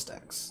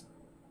logistics.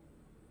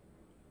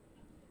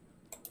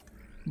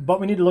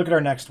 But we need to look at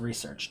our next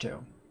research,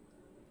 too.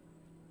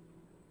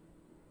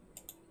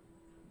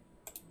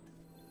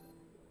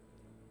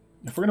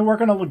 If we're going to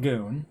work on a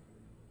lagoon,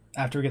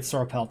 after we get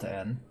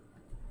Sorapelta in,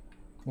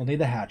 we'll need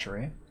the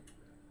hatchery.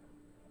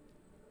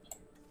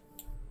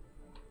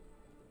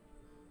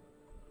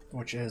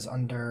 Which is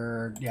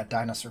under, yeah,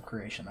 dinosaur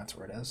creation, that's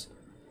where it is.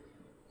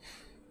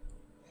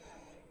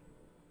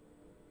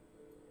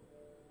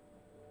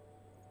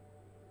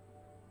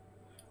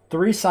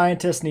 Three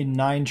scientists need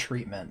 9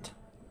 treatment.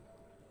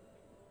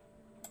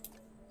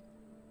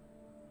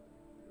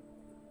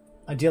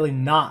 Ideally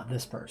not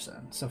this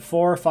person. So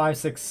 4, 5,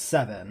 6,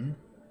 7.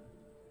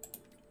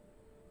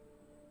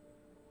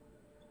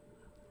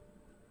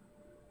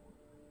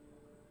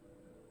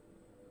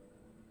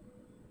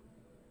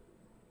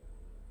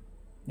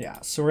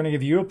 Yeah, so we're going to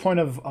give you a point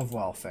of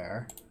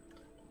welfare.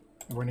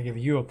 And we're going to give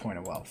you a point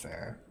of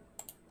welfare.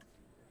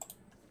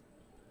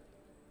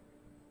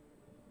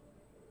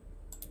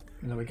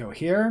 And then we go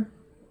here.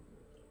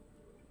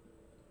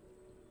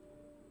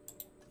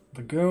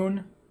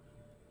 Lagoon.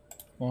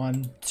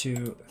 1,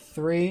 2,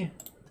 3.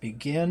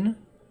 Begin.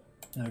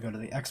 Then we go to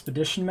the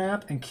expedition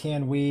map. And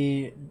can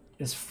we...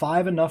 Is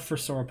 5 enough for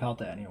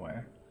Sorapelta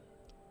anywhere?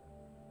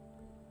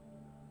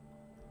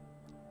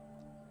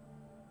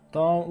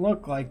 Don't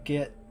look like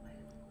it.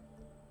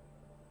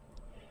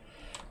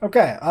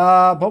 Okay,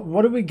 but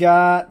what do we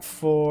got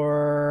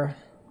for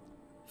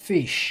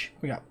fish?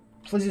 We got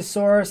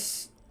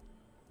Plesiosaurus,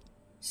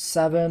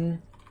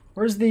 7.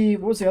 Where's the,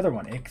 what was the other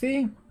one?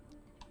 Ichthy?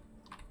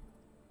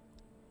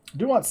 I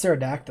do want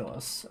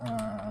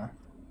Pterodactylus.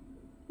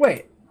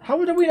 Wait,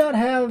 how did we not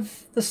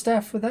have the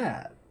staff for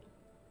that?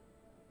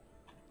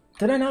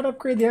 Did I not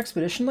upgrade the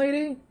expedition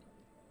lady?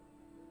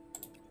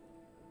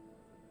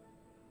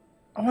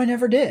 Oh, I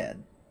never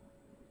did.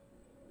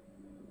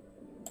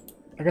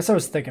 I guess I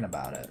was thinking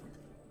about it.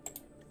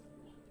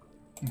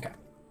 Okay.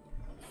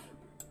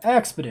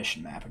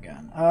 Expedition map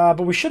again.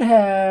 But we should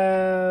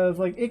have,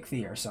 like,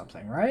 Ichthy or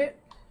something, right?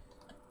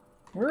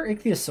 Where are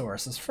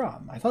Ichthyosaurus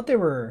from? I thought they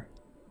were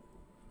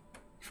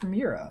from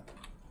Europe.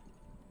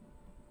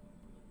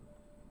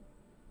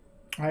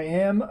 I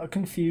am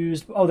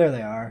confused. Oh, there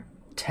they are.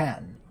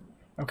 10.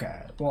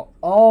 Okay. Well,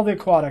 all the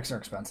aquatics are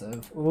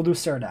expensive. We'll do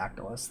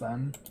Pterodactylus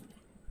then.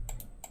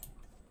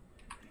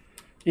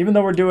 Even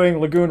though we're doing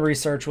lagoon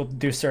research, we'll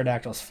do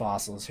Pterodactylus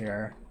fossils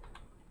here.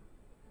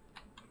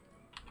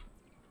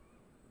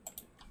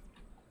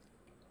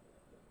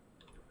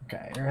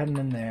 Okay, you're heading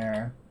in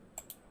there.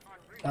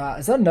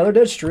 Is that another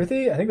dead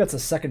Struthi? I think that's the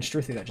second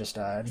Struthi that just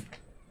died.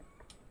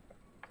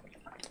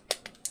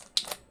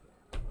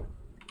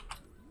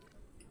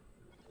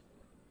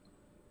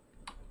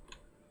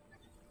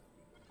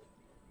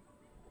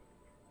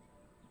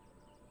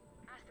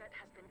 Asset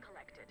has been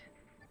collected.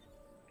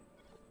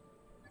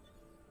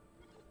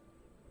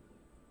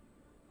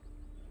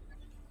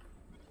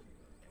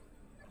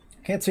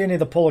 Can't see any of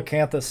the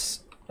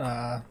Polacanthus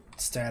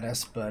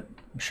status, but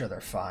I'm sure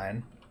they're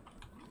fine.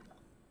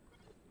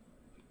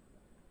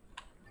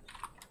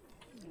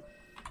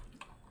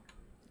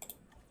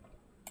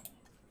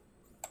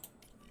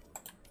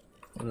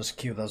 We'll just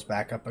queue those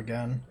back up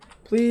again.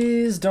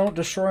 Please don't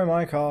destroy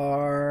my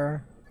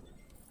car.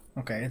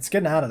 Okay, it's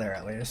getting out of there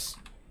at least.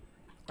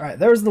 Alright,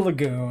 there's the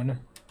lagoon.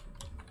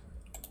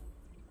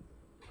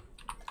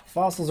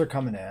 Fossils are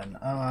coming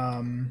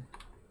in.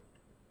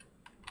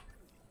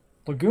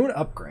 Lagoon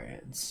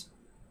upgrades.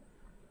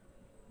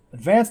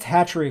 Advanced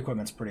hatchery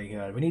equipment's pretty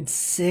good. We need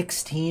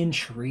 16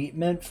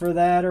 treatment for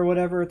that or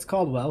whatever it's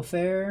called.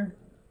 Welfare.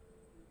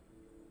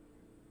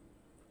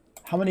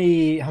 How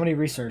many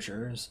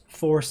researchers?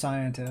 4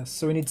 scientists.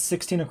 So we need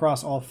 16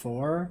 across all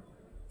 4.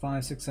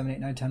 5, 6, 7, 8,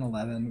 9, 10,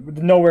 11.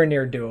 Nowhere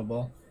near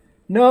doable.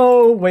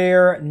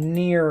 Nowhere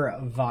near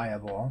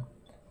viable.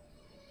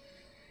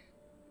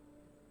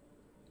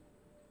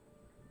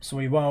 So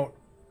we won't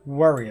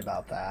worry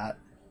about that.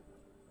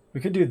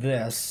 We could do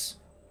this.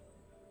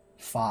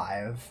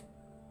 5.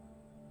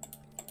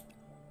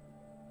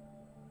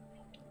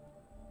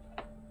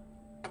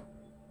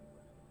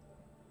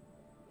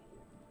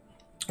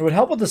 It would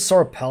help with the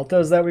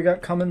Sorapeltas that we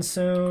got coming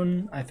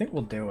soon. I think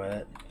we'll do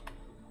it.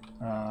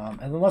 And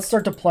then let's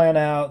start to plan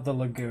out the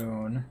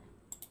lagoon.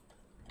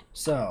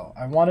 So,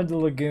 I wanted the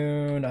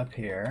lagoon up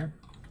here.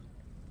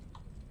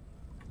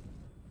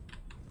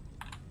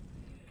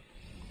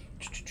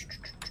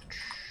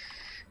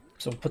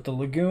 So we'll put the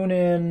lagoon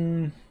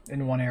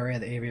in one area,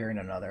 the aviary in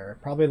another.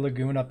 Probably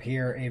lagoon up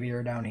here,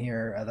 aviary down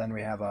here, and then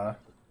we have a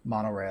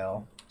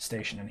monorail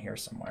station in here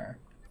somewhere.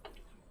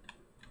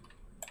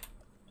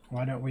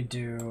 Why don't we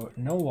do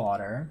no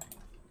water?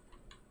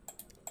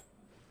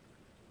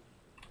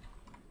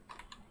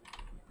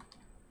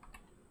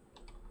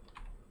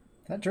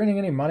 Is that draining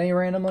any money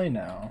randomly?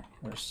 No.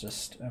 There's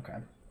just... okay.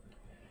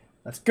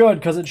 That's good,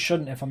 because it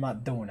shouldn't if I'm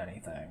not doing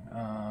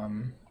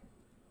anything.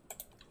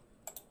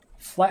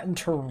 Flattened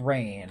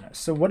terrain.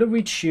 So what did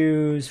we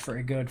choose for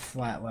a good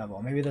flat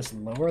level? Maybe this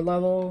lower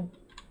level?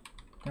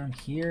 Down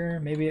here?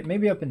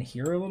 Maybe up in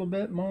here a little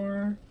bit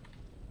more?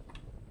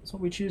 That's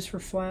what we choose for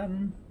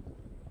flatten.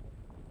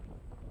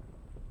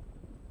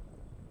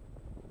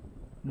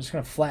 I'm just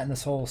going to flatten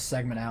this whole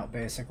segment out,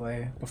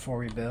 basically, before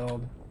we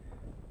build.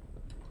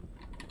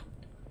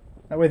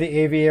 That way the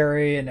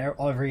aviary and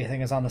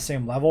everything is on the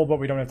same level, but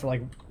we don't have to,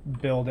 like,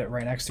 build it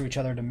right next to each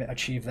other to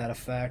achieve that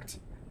effect.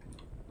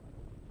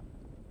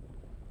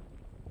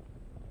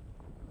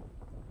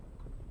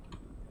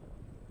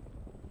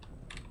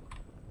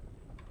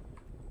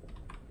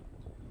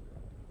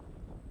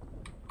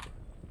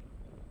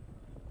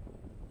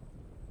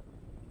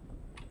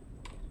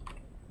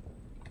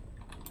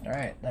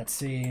 Alright, that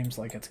seems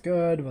like it's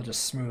good. We'll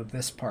just smooth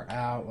this part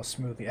out. We'll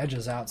smooth the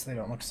edges out so they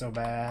don't look so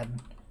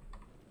bad.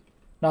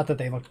 Not that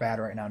they look bad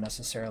right now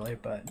necessarily,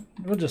 but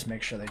we'll just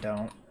make sure they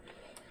don't.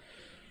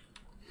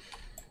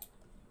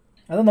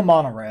 And then the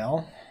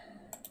monorail.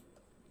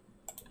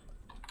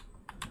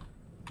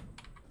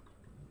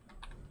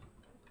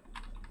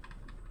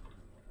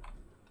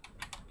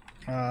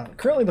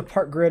 Currently the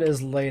part grid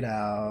is laid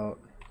out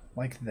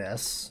like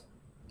this.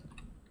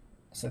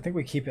 So I think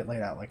we keep it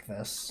laid out like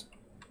this.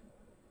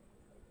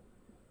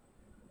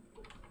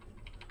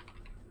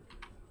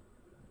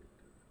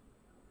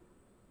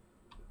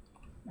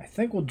 I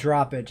think we'll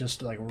drop it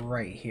just like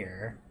right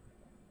here.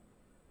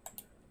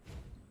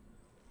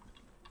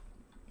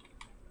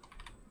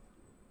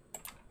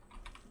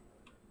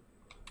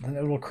 Then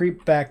it will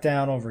creep back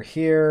down over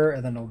here,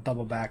 and then it'll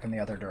double back in the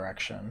other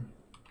direction,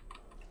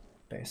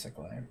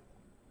 basically.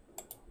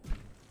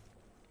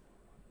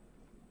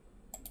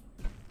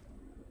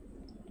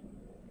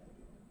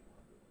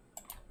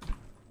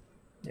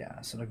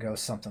 Yeah, so it'll go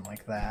something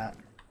like that.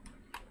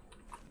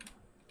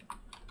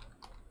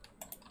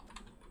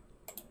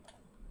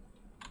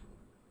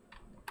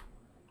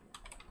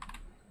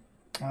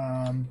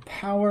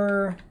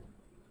 Power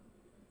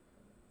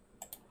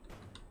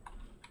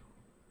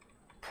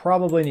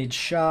probably needs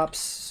shops,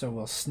 so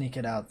we'll sneak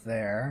it out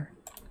there.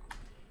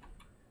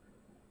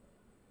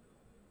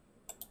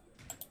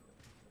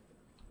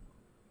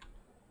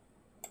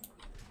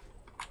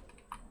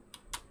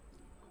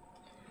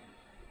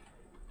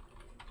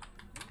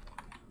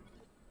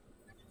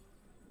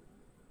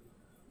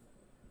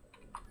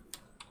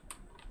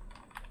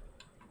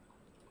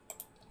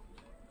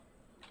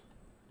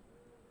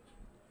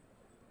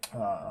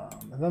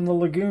 And then the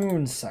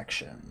lagoon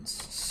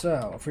sections.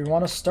 So if we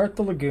want to start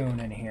the lagoon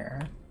in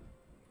here,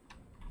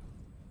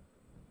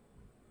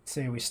 let's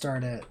say we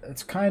start it,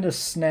 it's kind of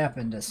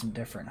snapping to some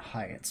different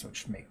heights,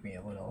 which make me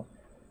a little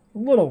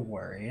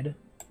worried.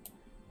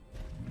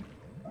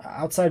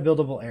 Outside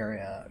buildable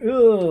area.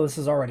 Ooh, this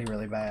is already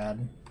really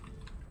bad.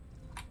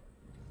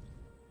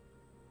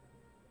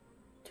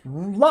 It's a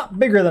lot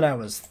bigger than I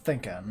was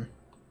thinking,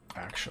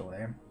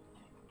 actually.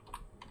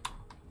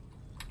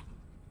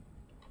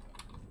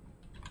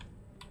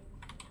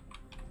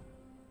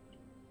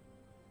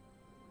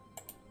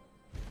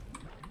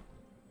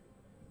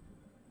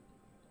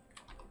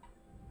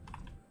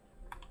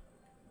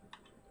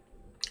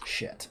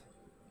 Shit.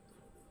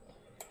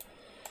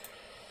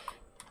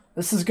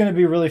 This is going to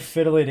be really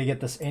fiddly to get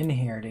this in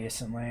here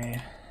decently.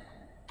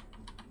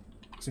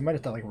 So we might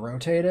have to like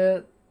rotate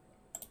it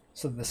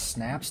so that this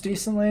snaps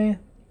decently.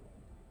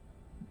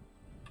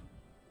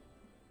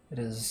 It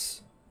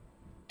is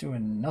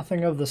doing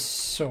nothing of the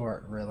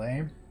sort,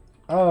 really.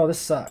 Oh, this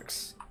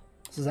sucks.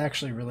 This is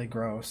actually really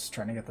gross,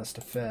 trying to get this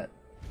to fit.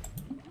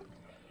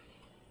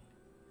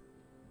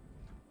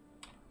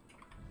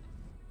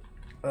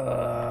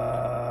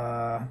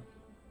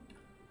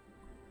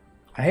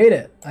 I hate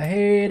it. I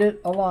hate it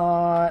a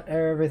lot.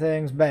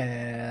 Everything's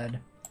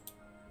bad.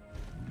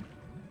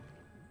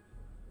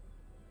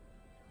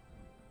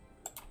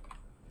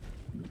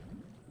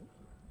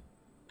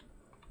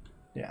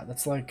 Yeah,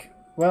 that's like...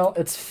 well,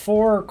 it's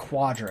 4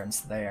 quadrants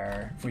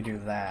there, if we do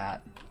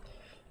that.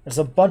 There's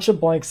a bunch of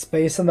blank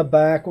space in the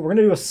back. We're going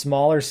to do a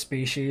smaller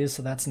species,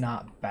 so that's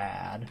not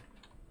bad.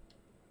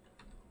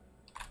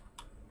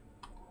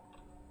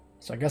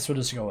 So I guess we'll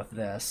just go with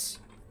this.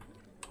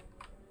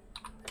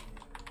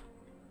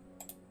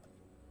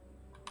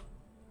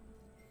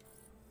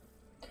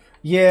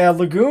 Yeah,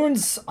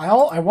 lagoons,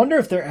 I wonder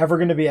if they're ever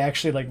going to be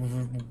actually, like,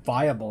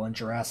 viable in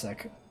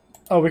Jurassic.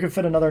 Oh, we could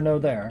fit another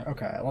node there.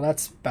 Okay, well,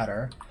 that's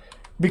better.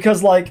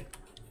 Because, like,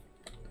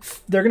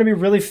 they're going to be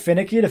really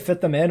finicky to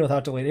fit them in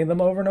without deleting them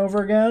over and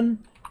over again.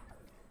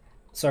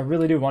 So I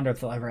really do wonder if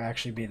they'll ever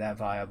actually be that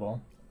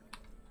viable.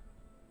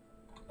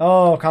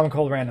 Oh, common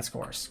cold ran its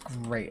course.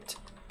 Great.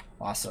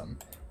 Awesome.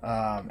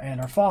 And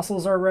our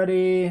fossils are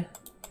ready.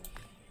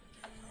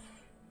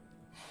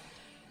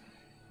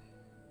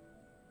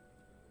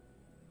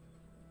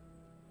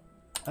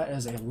 That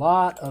is a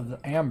lot of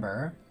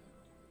amber.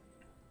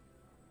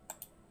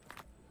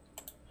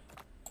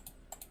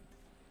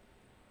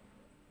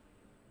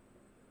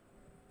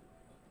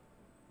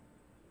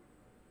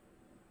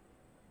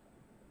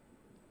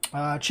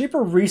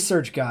 Cheaper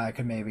research guy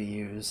could maybe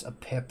use a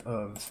pip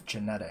of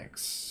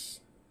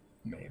genetics.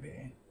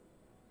 Maybe.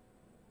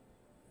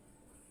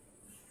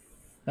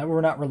 That way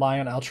we're not relying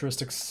on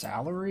altruistic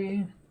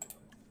salary.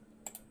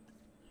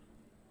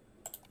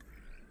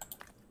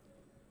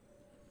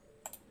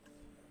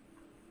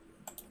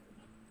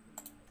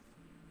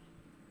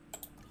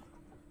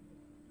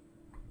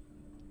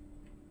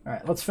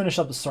 Alright, let's finish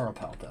up the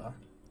Sauropelta.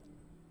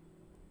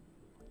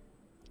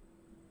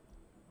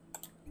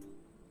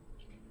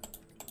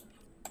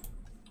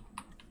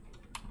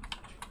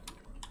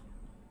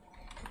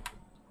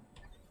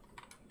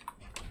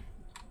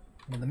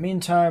 In the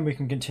meantime, we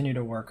can continue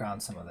to work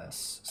on some of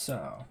this.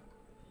 So,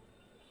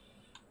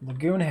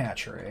 Lagoon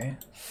Hatchery,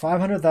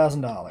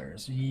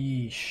 $500,000.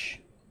 Yeesh.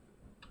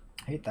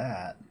 Hate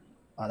that.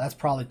 That's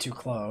probably too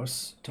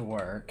close to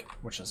work,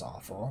 which is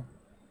awful.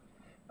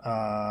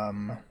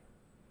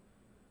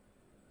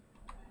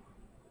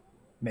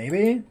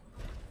 Maybe?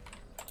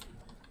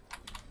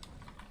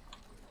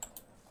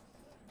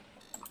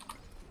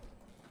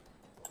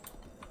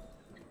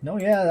 No,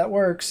 yeah, that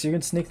works. You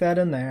can sneak that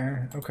in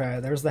there. Okay,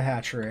 there's the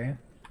hatchery.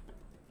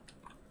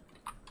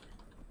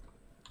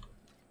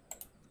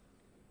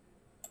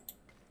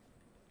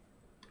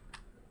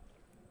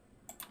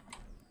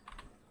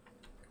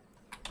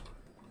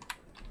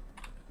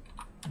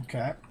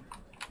 Okay.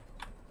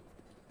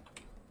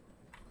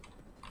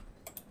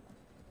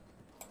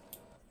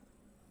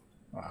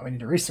 Wow, we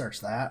need to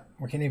research that.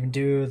 We can't even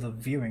do the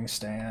viewing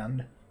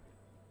stand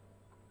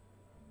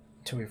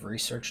until we've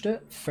researched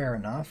it. Fair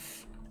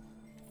enough.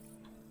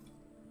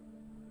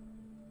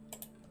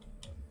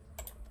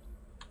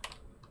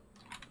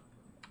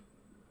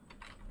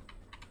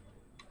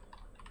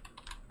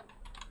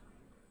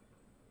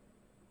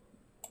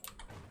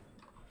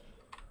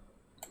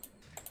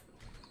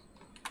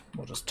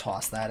 We'll just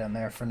toss that in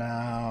there for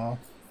now.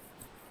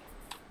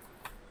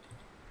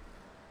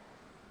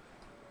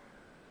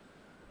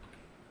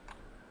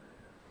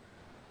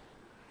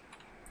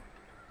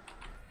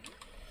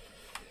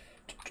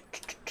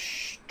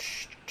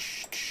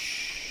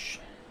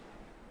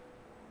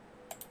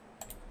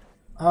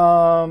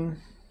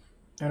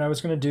 And I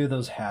was going to do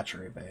those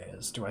hatchery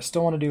bays. Do I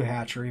still want to do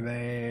hatchery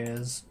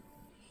bays?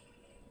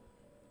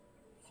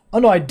 Oh,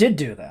 no, I did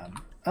do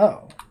them.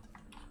 Oh.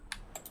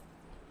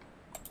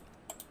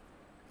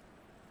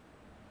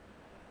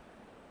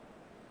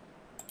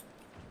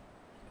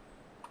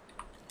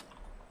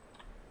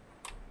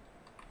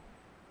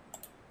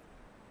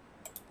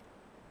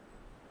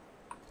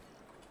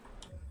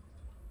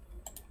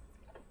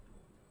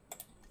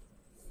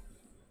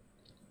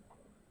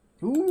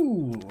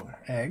 Ooh,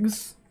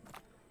 eggs.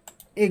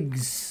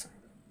 Eggs.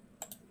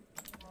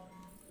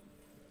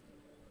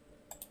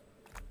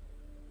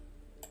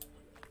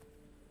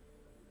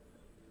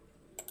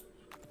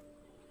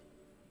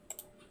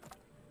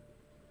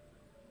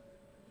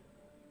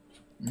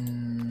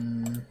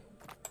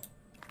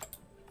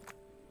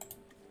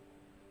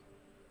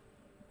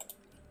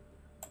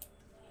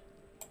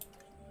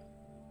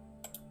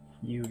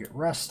 You get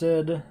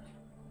rested.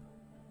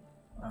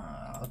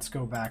 Let's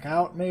go back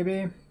out,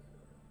 maybe.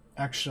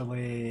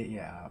 Actually,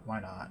 yeah, why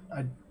not?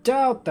 I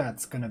doubt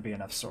that's going to be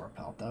enough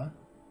Sauropelta.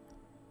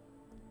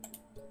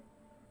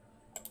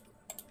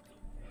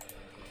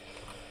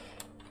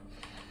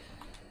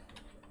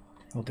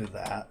 We'll do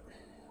that.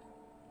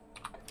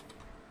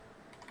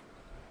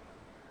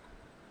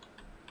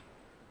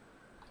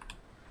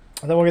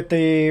 And then we'll get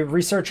the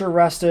researcher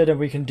rested and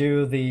we can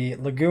do the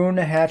lagoon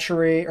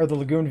hatchery or the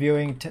lagoon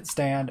viewing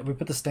stand. We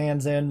put the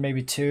stands in,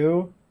 maybe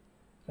 2.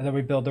 And then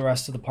we build the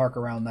rest of the park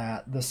around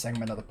that, this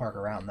segment of the park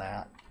around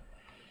that.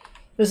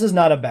 This is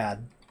not a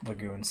bad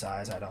lagoon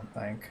size, I don't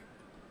think.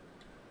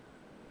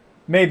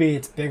 Maybe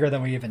it's bigger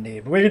than we even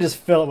need, but we could just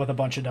fill it with a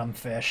bunch of dumb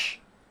fish.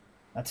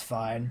 That's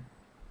fine.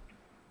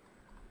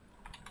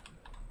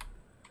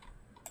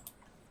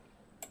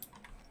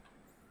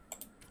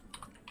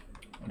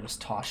 I'll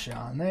just toss you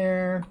on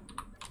there.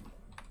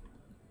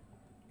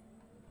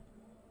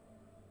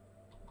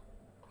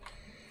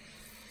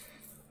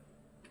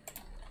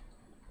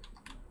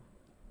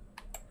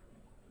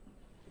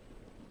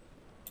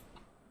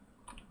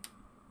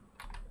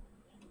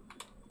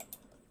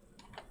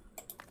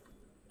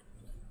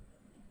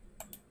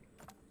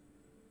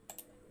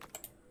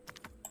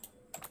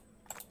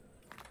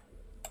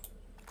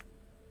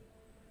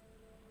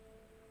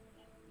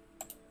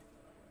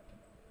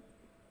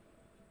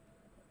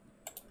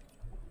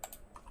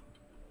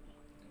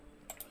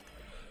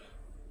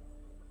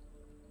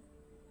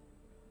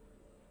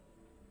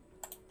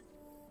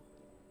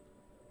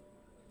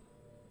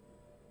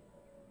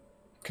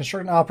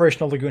 Construct an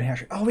operational lagoon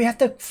hatchery. Oh, we have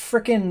to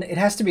frickin'... It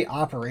has to be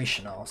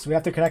operational. So we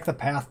have to connect the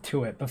path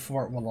to it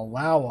before it will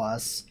allow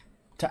us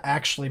to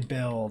actually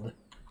build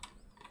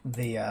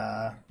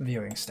the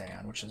viewing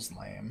stand, which is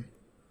lame.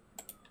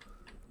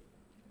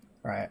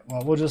 Alright,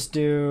 well, we'll just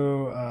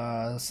do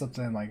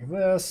something like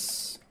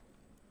this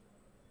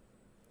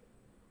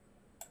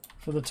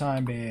for the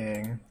time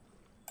being.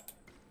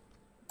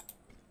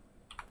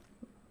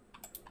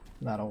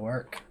 That'll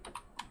work.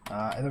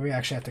 And then we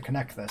actually have to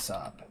connect this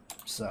up.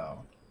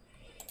 So,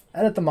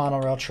 edit the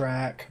monorail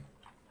track.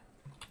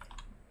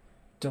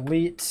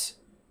 Delete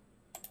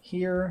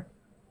here,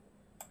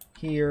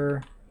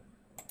 here,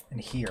 and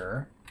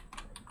here.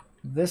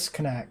 This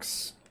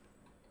connects.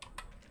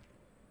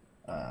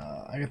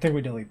 I think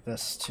we delete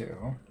this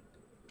too.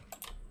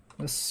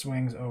 This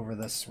swings over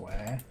this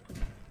way.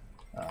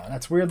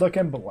 That's weird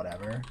looking, but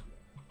whatever.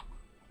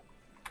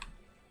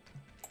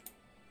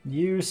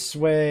 You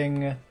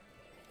swing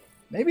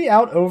maybe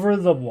out over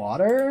the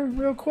water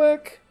real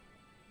quick.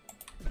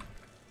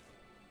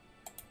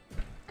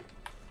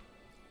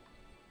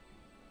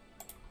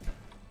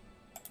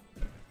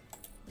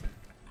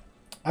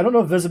 I don't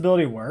know if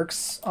visibility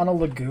works on a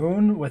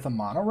lagoon with a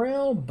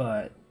monorail,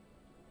 but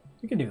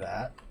we can do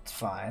that. It's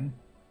fine.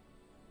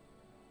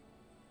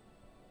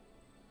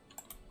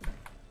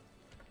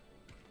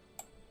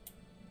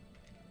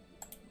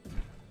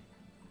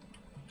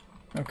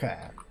 Okay.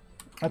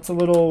 That's a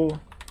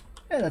little...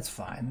 Yeah, that's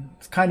fine.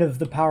 It's kind of...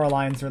 The power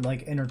lines are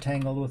like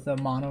intertangled with the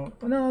mono...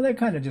 No, they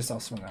kind of just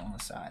all swing on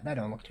the side. That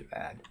don't look too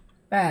bad.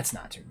 That's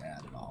not too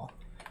bad at all.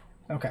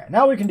 Okay,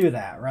 now we can do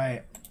that,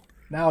 right?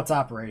 Now it's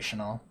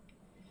operational.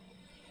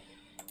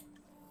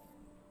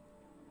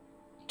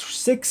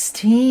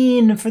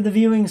 16 for the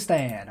viewing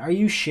stand. Are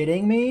you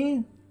shitting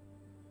me?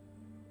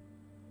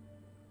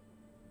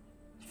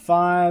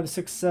 5,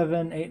 6,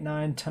 7, 8,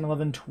 9, 10,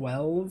 11,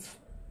 12.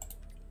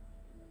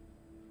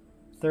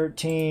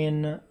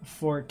 13,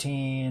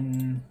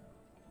 14.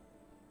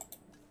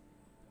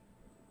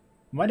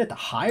 Might have to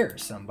hire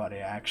somebody,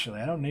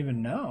 actually. I don't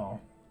even know.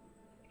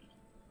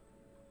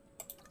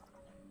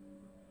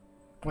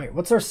 Wait,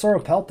 what's our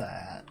Soropelta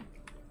at?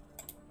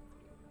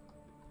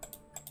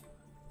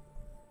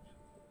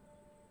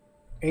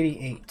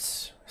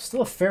 88.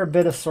 Still a fair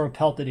bit of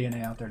Soropelta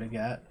DNA out there to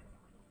get.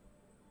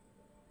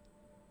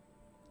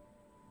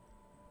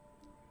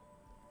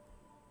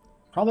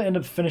 Probably end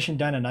up finishing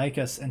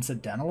Deinonychus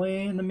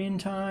incidentally in the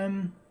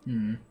meantime.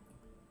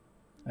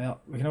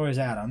 Well, we can always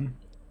add them.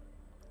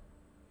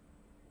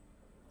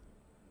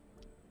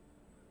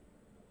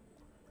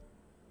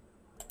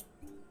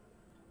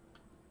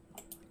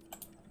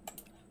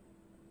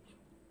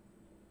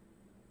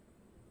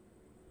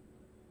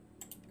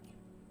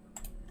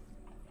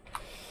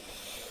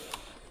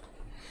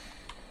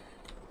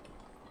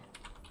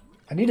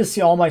 I need to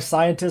see all my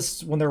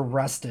scientists when they're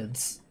rested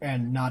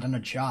and not on a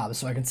job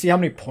so I can see how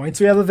many points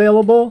we have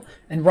available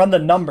and run the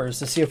numbers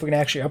to see if we can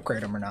actually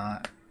upgrade them or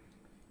not.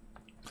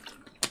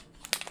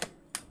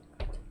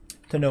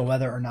 To know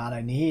whether or not I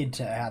need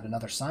to add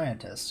another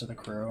scientist to the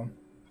crew.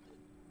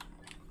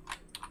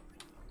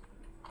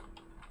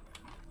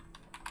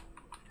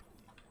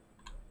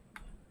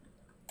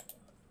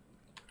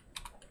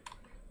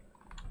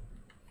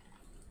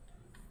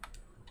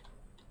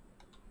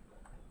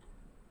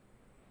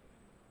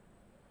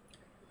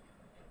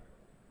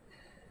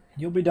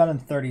 You'll be done in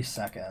 30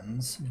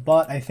 seconds,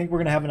 but I think we're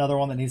going to have another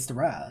one that needs to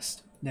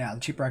rest. Yeah, the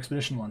cheaper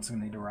expedition one's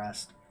going to need to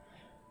rest.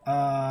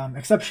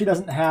 Except she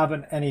doesn't have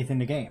anything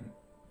to game.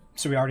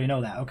 So we already know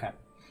that. Okay.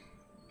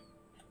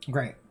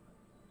 Great.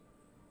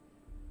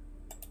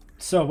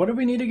 So what did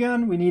we need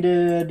again? We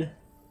needed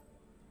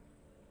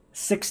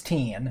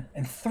 16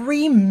 and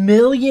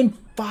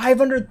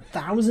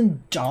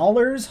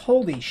 $3,500,000.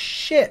 Holy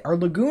shit. Are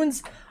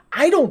lagoons?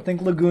 I don't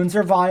think lagoons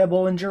are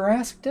viable in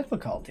Jurassic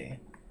difficulty.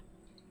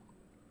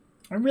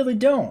 I really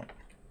don't.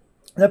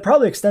 That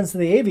probably extends to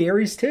the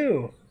aviaries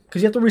too,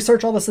 because you have to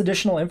research all this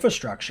additional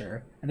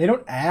infrastructure, and they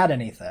don't add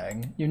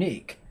anything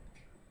unique.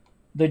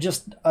 They're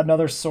just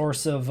another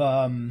source of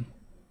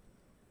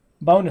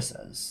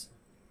bonuses.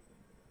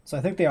 So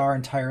I think they are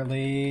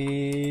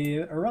entirely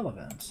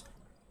irrelevant.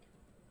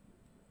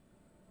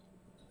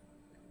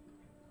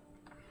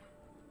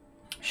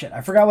 Shit,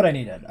 I forgot what I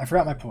needed. I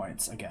forgot my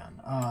points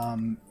again.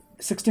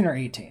 16 or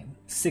 18?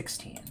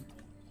 16.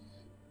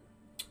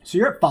 So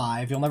you're at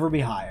 5. You'll never be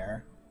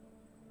higher.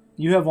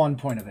 You have 1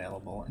 point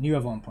available, and you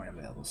have 1 point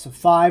available. So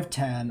 5,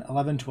 10,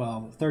 11,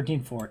 12,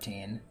 13,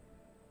 14,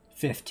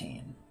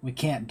 15. We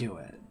can't do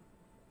it.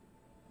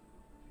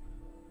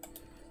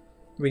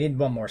 We need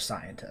one more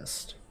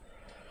scientist.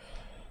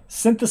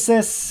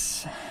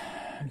 Synthesis,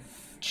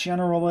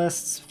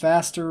 generalists,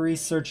 faster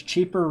research,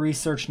 cheaper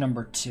research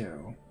number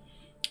 2.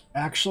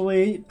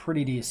 Actually,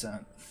 pretty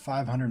decent.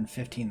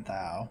 515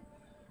 thou.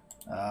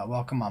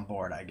 Welcome on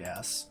board, I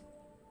guess.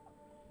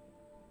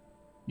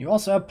 You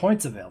also have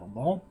points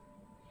available.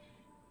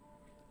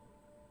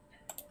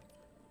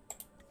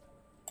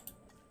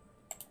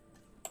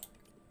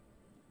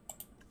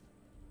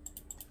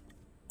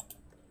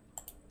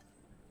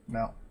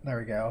 No, There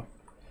we go.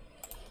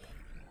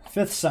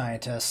 5th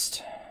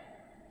scientist.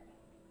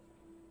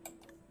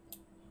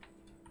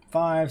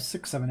 5,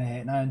 6, 7,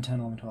 8, 9, 10,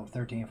 11, 12,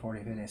 13,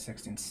 14, 15,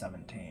 16,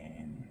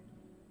 17.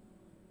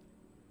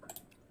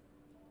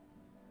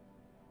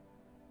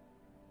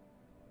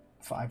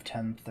 5,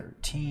 10,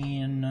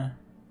 13,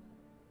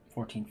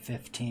 14,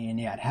 15.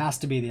 Yeah, it has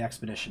to be the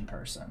expedition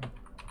person.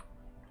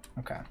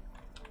 Okay.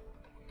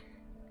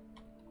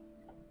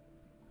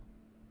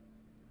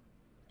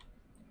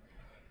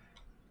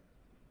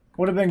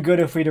 Would have been good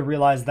if we'd have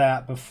realized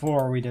that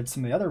before we did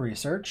some of the other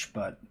research,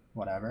 but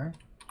whatever.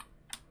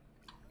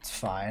 It's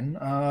fine.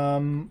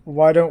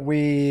 Why don't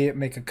we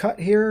make a cut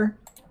here?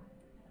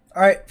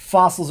 Alright,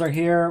 fossils are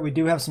here. We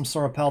do have some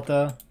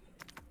Sauropelta.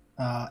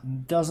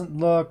 Doesn't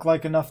look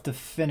like enough to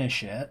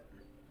finish it.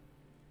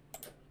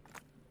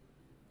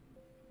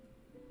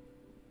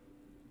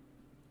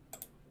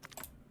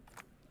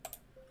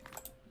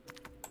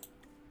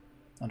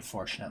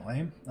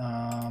 Unfortunately.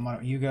 Why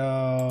don't you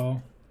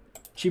go...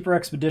 Cheaper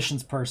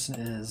expeditions person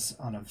is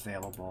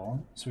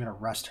unavailable, so we gotta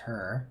rest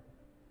her.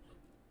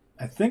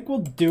 I think we'll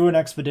do an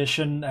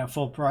expedition at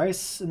full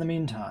price in the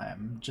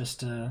meantime, just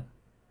to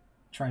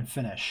try and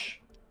finish.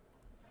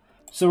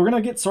 So we're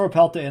gonna get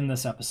Sauropelta in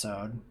this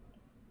episode,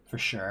 for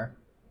sure.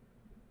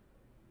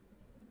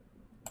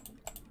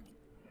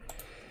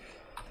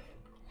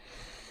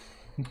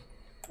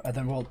 And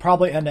then we'll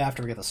probably end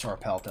after we get the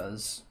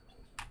Sauropeltas.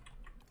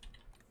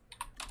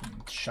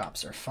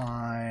 Shops are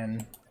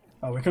fine.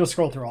 Oh, we could have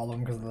scrolled through all of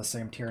them because of the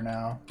same tier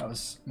now. That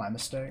was my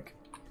mistake.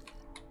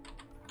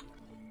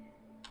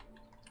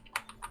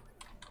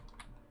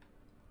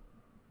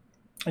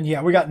 And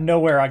yeah, we got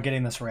nowhere on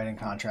getting this raiding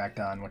contract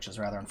done, which is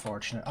rather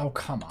unfortunate. Oh,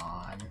 come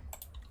on.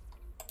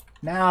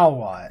 Now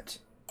what?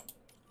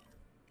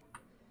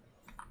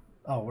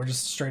 Oh, we're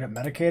just straight up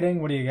medicating?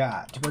 What do you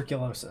got?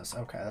 Tuberculosis.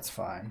 Okay, that's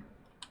fine.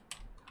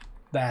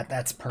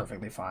 That's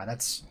perfectly fine.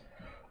 That's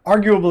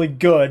arguably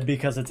good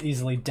because it's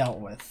easily dealt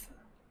with.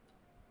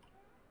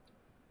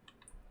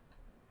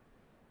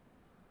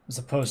 As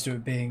opposed to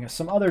it being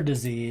some other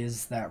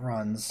disease that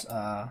runs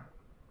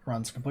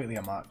completely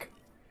amok.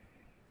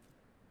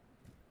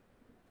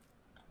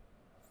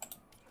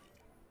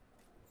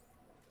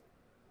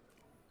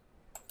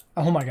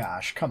 Oh my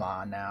gosh, come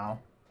on now.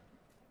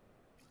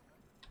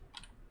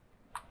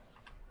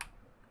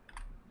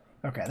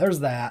 Okay, there's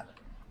that.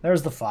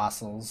 There's the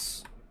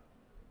fossils.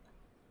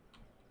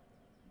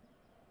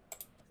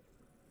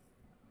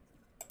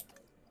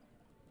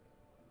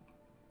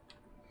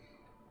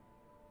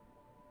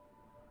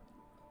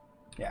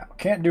 Yeah,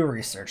 can't do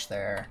research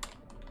there.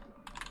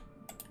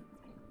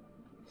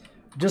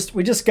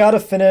 We just gotta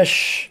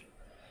finish,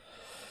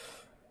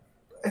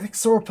 I think,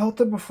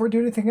 Sauropelta before we do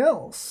anything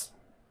else.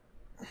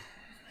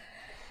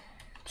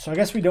 So I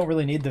guess we don't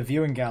really need the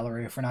viewing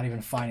gallery if we're not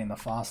even finding the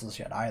fossils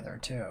yet either,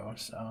 too,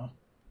 so...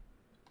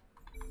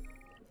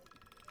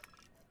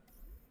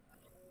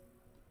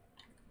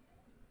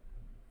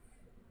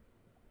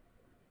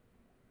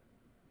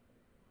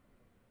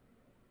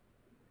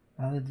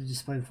 How did they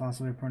display the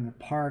fossil we put in the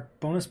park?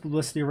 Bonus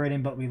publicity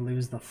rating, but we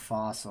lose the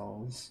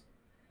fossils.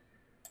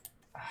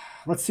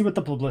 Let's see what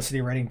the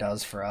publicity rating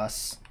does for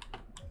us.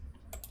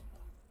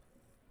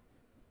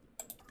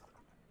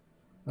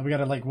 Then we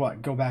gotta, like,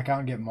 what? Go back out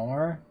and get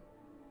more?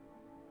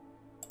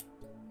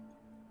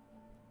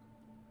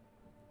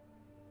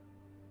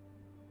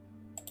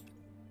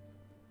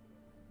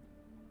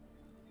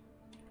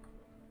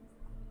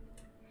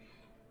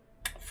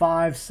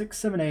 Five, 6,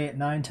 7, 8,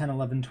 9, 10,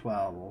 11,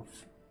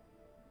 12.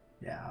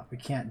 Yeah, we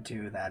can't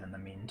do that in the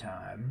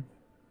meantime.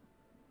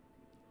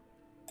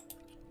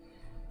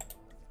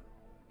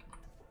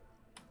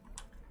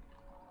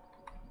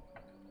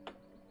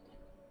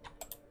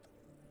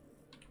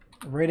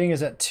 Rating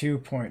is at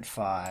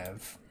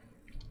 2.5.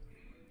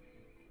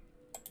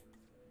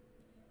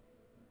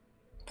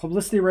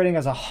 Publicity rating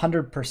is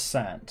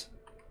 100%.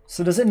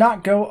 So does it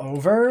not go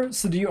over?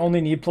 So do you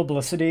only need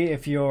publicity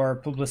if your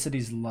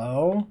publicity's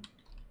low?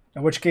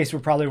 In which case we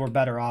probably were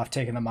better off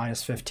taking the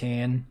minus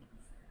 15.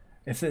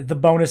 If the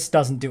bonus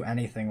doesn't do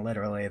anything,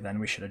 literally, then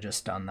we should have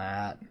just done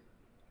that.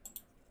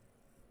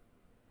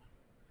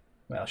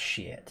 Well,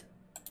 shit.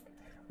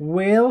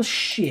 Well,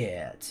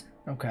 shit.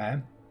 Okay.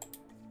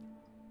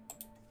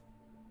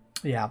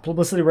 Yeah,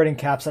 publicity rating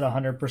caps at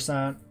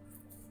 100%.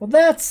 Well,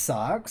 that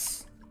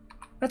sucks.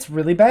 That's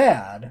really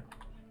bad.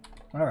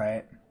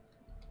 Alright.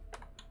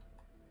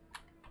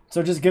 So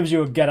it just gives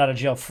you a get out of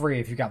jail free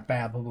if you got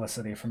bad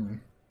publicity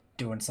from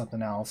doing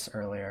something else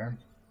earlier.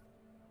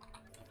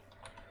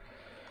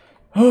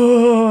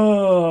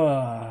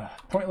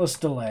 Pointless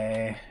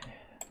delay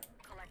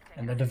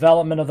in the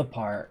development of the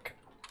park.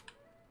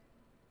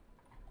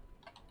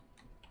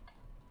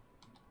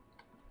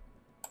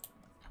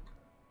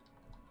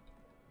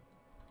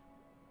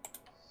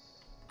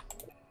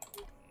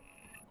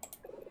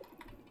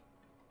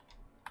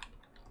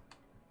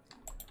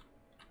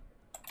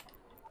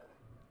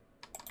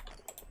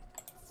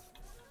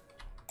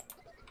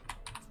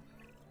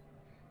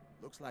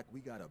 Looks like we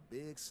got a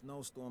big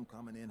snowstorm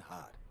coming in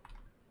hot.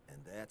 And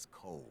and that's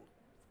cold.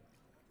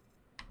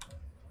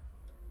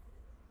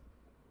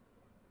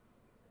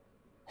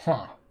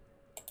 Huh.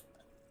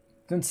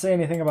 Didn't say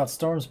anything about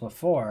storms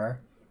before.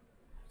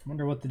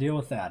 Wonder what the deal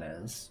with that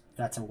is.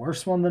 That's a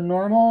worse one than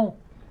normal?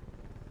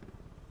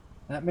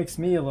 That makes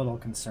me a little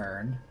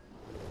concerned.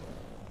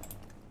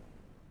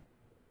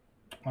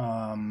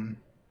 I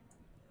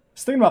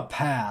was thinking about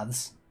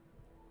paths.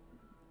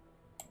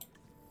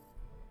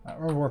 I don't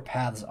remember where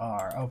paths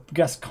are. Oh,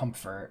 guess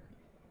comfort.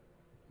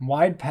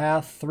 Wide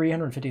path,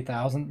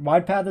 350,000.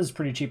 Wide path is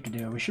pretty cheap to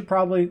do. We should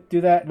probably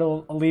do that.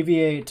 It'll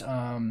alleviate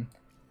some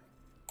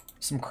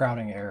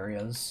crowding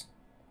areas.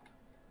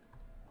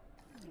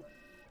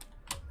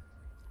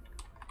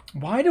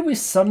 Why do we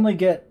suddenly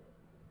get,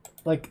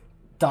 like,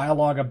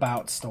 dialogue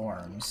about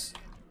storms?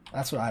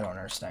 That's what I don't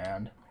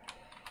understand.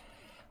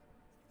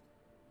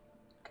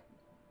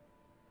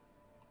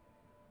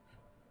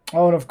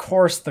 Oh, and of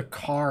course the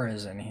car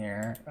is in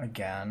here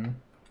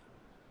again.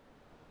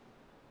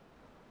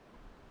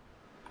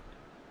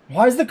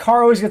 Why does the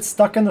car always get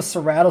stuck in the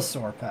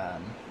ceratosaur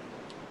pen?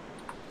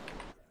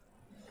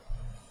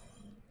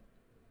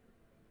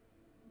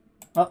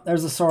 Oh,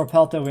 there's the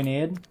sauropelta we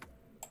need.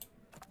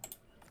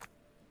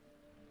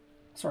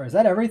 Sorry, is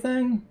that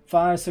everything?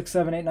 5, 6,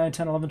 7, 8, 9,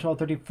 10, 11, 12,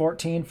 13,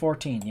 14,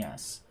 14,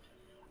 yes.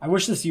 I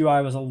wish this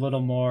UI was a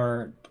little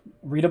more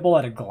readable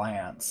at a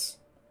glance.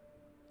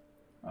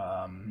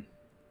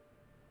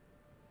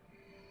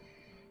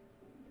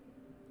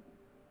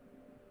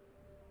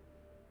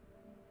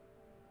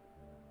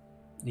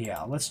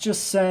 Yeah, let's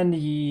just send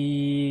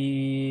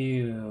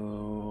you...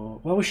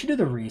 Well, we should do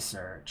the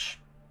research.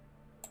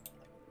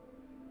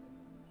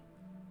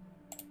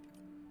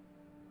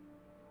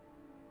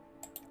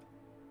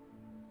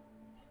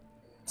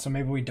 So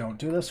maybe we don't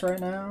do this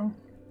right now?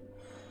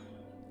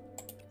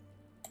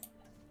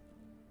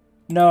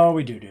 No,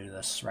 we do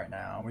this right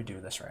now. We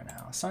do this right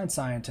now. Assign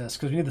scientists,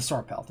 because we need the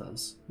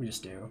sauropeltas. We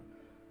just do.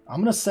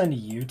 I'm going to send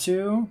you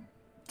two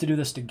to do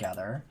this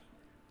together.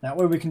 That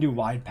way we can do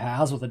wide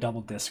paths with a double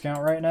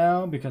discount right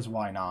now, because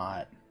why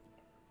not?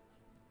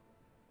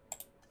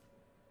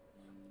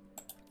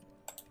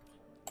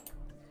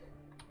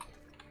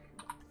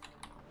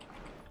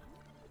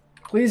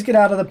 Please get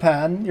out of the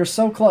pen. You're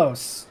so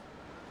close.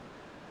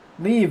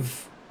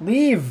 Leave.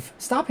 Leave.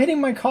 Stop hitting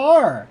my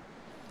car.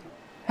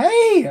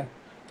 Hey!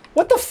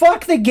 What the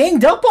fuck? They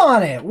ganged up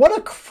on it. What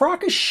a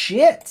crock of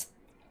shit.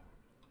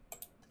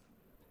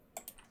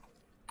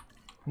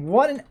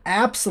 What an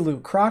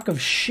absolute crock of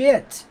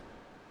shit.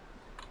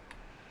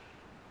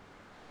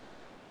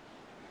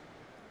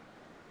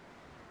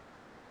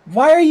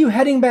 Why are you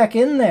heading back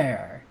in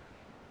there?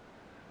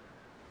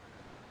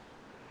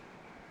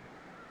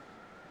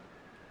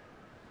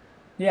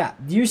 Yeah,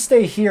 you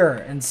stay here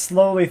and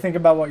slowly think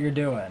about what you're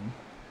doing.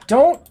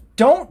 Don't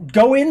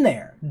go in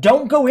there.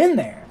 Don't go in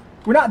there.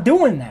 We're not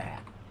doing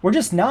that. We're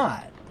just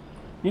not.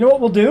 You know what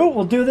we'll do?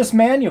 We'll do this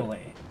manually.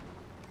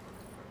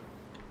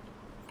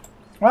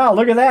 Wow,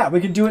 look at that.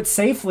 We can do it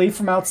safely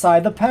from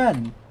outside the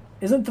pen.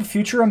 Isn't the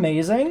future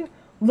amazing?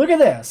 Look at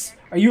this.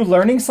 Are you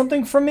learning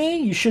something from me?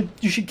 You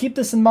should keep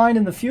this in mind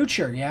in the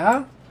future,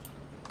 yeah?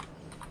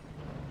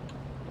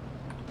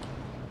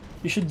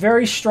 You should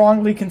very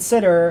strongly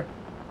consider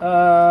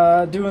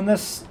doing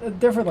this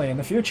differently in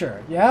the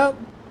future, yeah?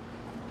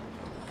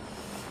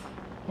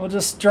 We'll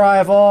just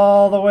drive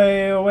all the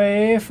way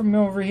away from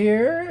over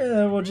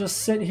here. We'll just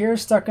sit here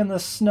stuck in the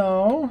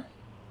snow.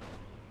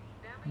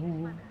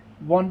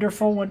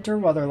 Wonderful winter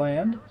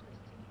weatherland.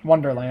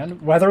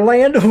 Wonderland.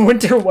 Weatherland?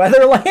 Winter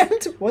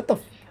weatherland? What the...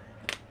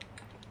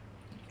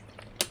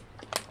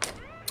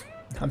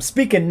 I'm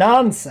speaking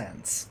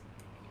nonsense.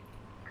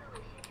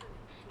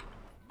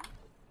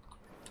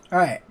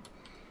 Alright.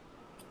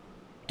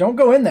 Don't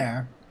go in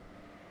there.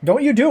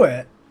 Don't you do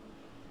it.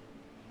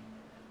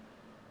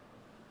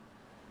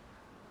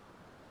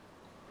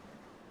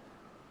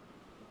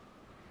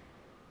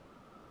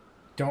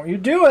 Don't you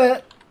do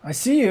it. I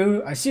see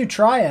you. I see you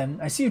trying.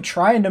 I see you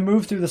trying to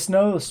move through the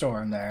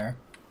snowstorm there.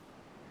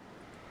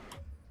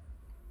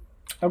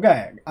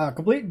 Okay.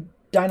 Complete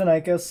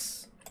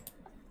Deinonychus.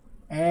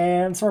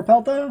 And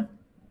Sauropelta?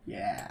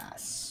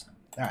 Yes.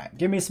 Alright,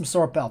 give me some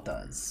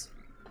Sauropeltas.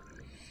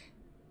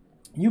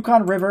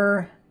 Yukon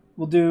River.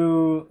 We'll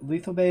do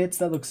lethal baits.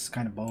 That looks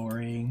kind of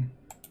boring.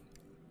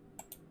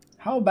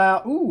 How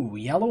about... Ooh,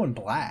 yellow and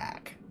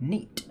black.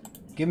 Neat.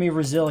 Give me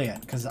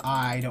resilient, because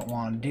I don't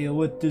want to deal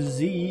with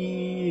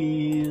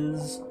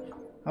disease.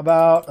 How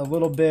about a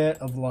little bit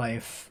of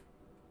life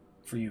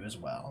for you as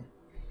well?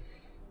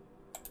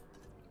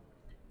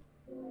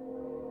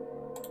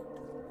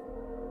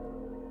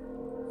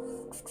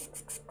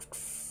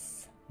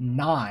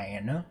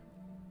 Nine.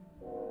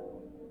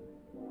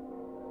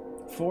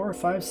 4,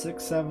 5,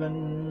 6,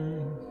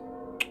 7.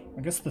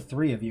 I guess the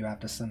three of you have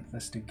to send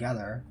this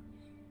together.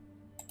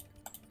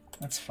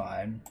 That's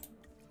fine.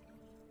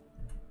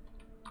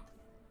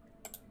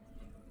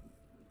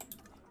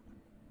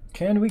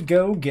 Can we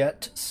go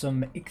get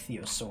some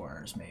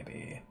ichthyosaurs,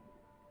 maybe?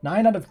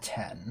 9 out of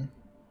 10.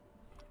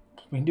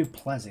 We can do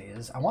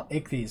Plezies. I want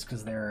Ichthyes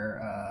because they're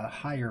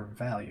higher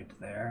valued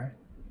there.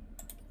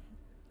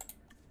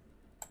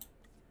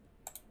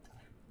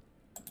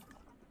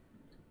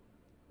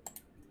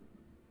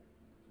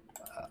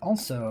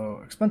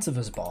 Also, expensive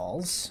as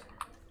balls.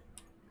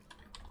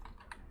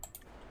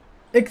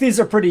 Ichthyes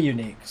are pretty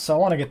unique, so I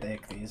want to get the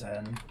Ichthyes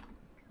in.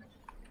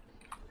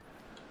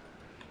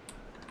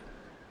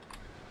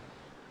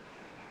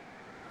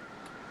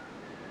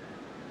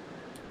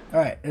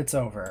 Alright, it's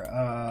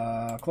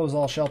over. Close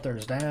all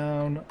shelters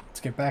down.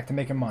 Let's get back to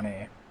making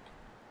money.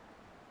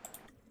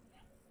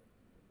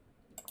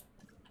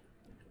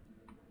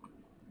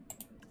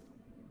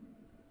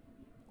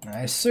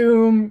 I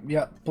assume,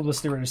 yep,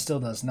 publicity rate still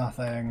does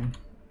nothing.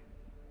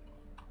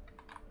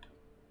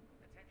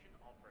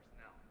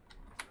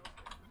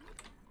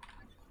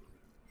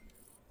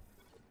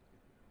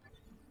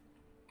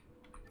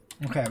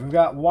 Okay, we've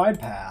got wide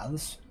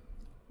paths.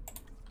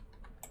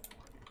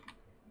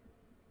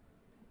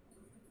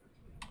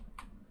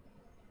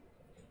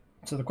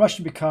 So the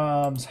question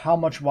becomes, how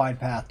much wide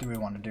path do we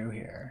want to do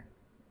here?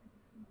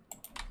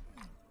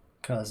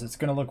 Because it's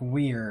going to look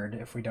weird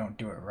if we don't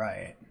do it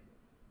right.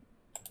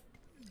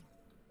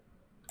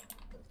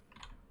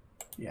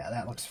 Yeah,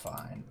 that looks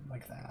fine,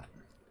 like that.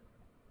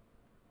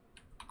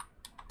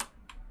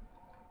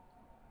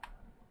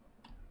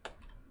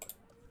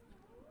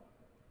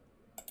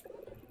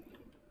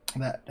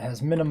 That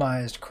has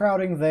minimized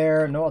crowding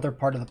there. No other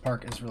part of the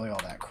park is really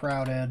all that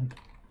crowded.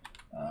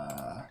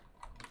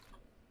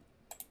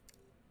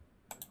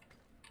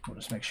 We'll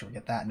just make sure we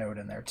get that node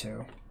in there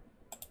too.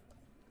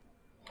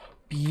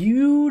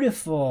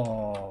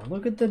 Beautiful.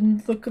 Look at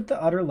the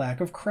utter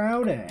lack of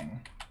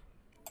crowding.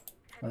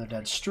 Another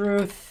dead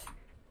Struth.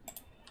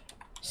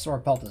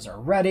 Sword Peltas are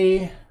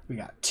ready. We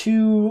got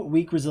 2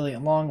 weak,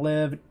 resilient,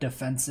 long-lived,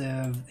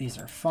 defensive. These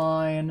are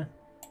fine.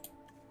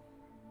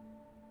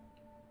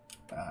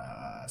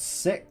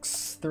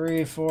 6,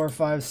 3, 4,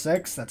 5,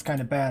 6. That's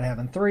kind of bad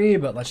having 3,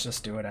 but let's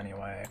just do it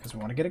anyway because we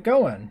want to get it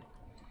going.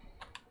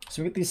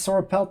 So we get these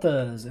Sword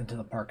Peltas into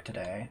the park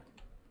today.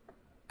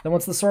 Then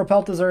once the Sword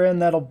Peltas are in,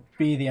 that'll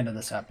be the end of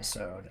this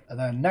episode. And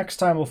then next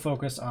time we'll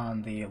focus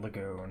on the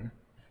lagoon.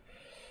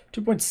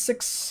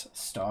 2.6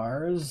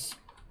 stars.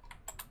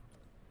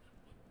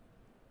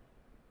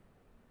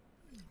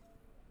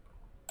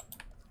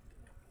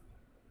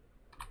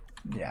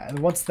 Yeah, and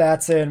once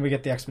that's in, we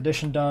get the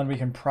expedition done, we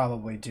can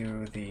probably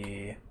do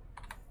the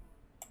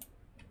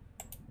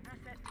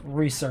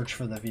research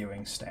for the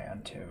viewing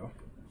stand too.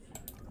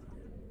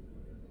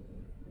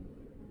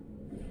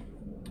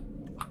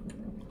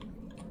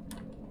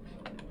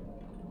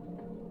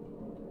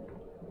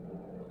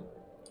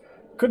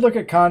 Could look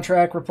at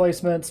contract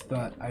replacements,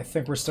 but I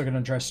think we're still going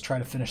to just try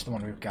to finish the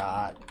one we've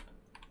got.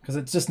 Because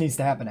it just needs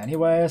to happen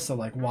anyway, so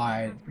like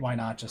why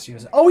not just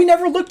use it? Oh, we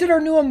never looked at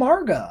our new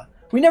Amarga!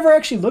 We never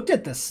actually looked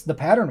at the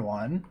pattern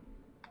one.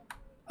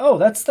 Oh,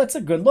 that's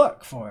a good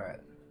look for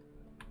it.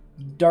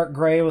 Dark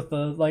gray with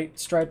the light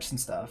stripes and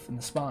stuff and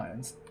the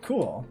spines.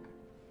 Cool.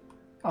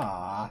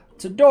 Ah,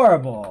 it's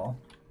adorable.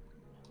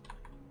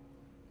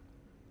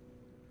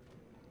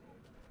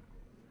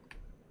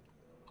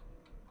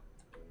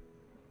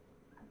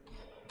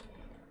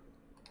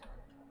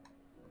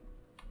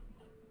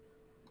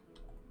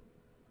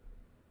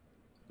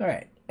 All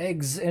right.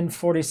 Eggs in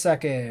 40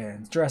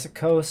 seconds. Jurassic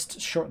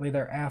Coast shortly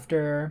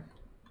thereafter.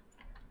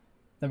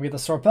 Then we get the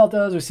Sword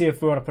Peltas. We see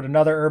if we want to put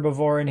another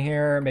herbivore in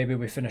here. Maybe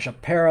we finish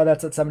up Para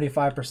that's at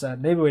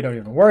 75%. Maybe we don't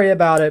even worry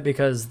about it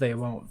because they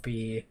won't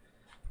be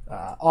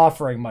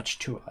offering much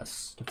to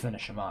us to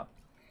finish them up.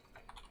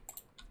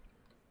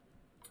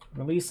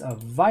 Release a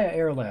Via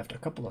Airlift. A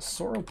couple of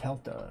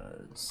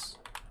Sauropeltas.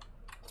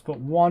 Let's put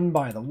 1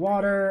 by the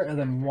water and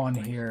then 1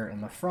 here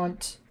in the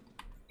front.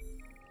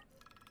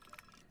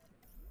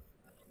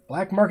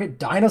 Black market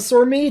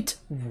dinosaur meat?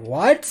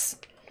 What?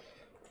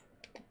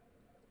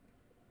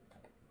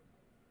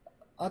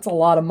 That's a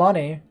lot of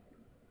money.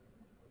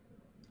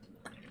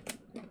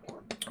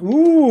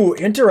 Ooh,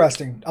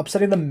 interesting.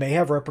 Upsetting them may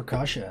have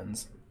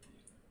repercussions.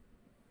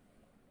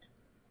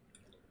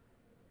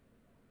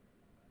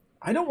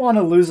 I don't want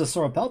to lose a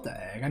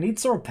Sauropelta egg. I need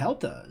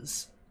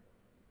Sauropeltas.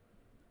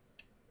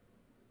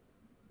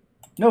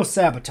 No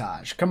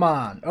sabotage. Come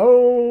on.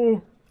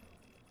 Oh...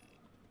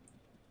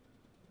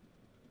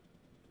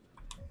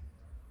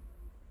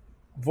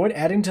 Avoid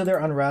adding to their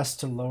unrest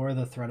to lower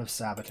the threat of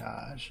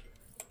sabotage.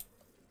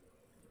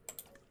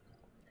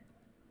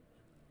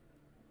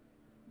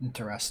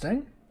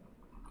 Interesting.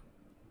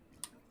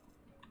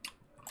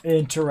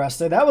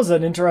 Interesting. That was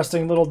an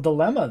interesting little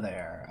dilemma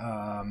there.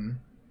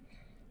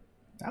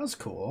 That was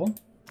cool.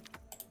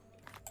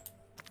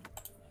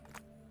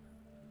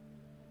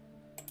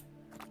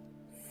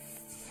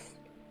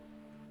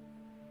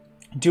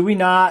 Do we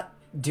not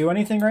do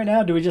anything right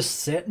now? Do we just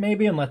sit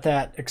maybe and let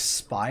that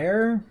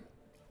expire?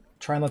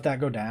 Try and let that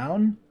go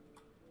down?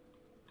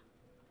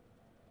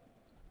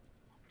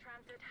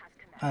 Transit has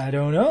connected. I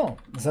don't know.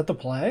 Is that the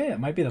play? It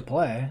might be the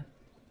play.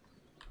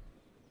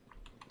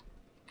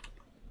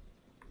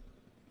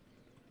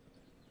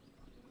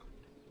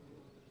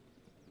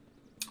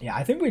 Yeah,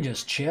 I think we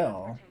just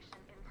chill.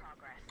 Rotation in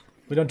progress.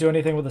 We don't do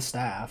anything with the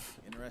staff.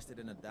 Interested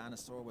in a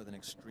dinosaur with an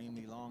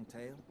extremely long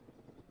tail?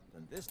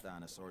 Then this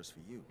dinosaur is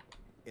for you.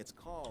 It's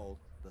called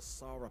the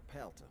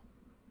Sauropelta.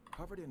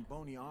 Covered in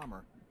bony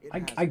armor, it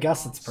has I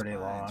guess long it's pretty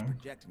spines long.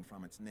 projecting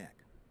from its neck.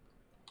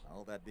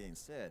 All that being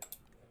said,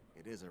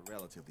 it is a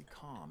relatively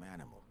calm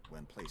animal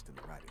when placed in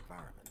the right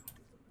environment.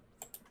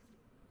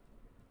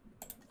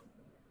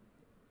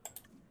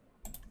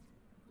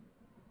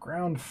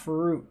 Ground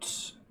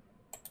fruit.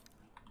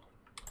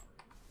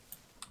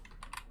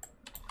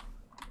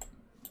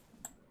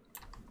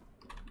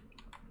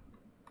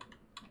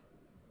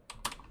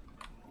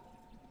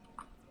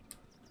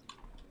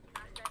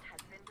 Asset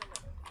has been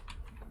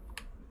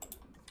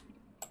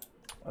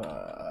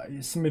delivered.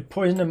 You somebody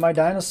poisoning my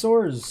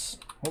dinosaurs?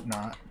 Hope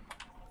not.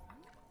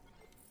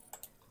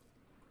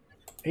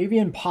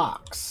 Avian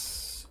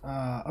pox.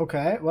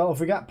 Okay, well, if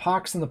we got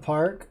pox in the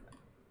park,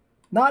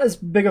 not as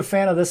big a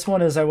fan of this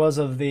one as I was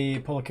of the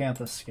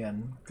Polacanthus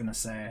skin, I'm gonna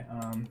say.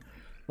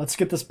 Let's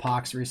get this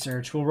pox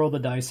research. We'll roll the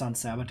dice on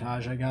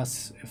sabotage, I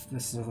guess, if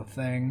this is a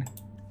thing.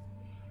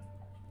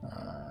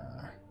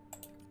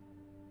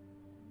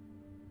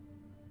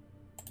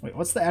 Wait,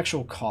 what's the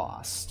actual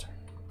cost?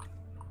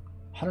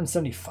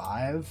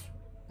 175?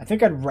 I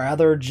think I'd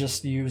rather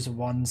just use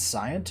one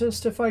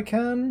scientist if I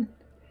can.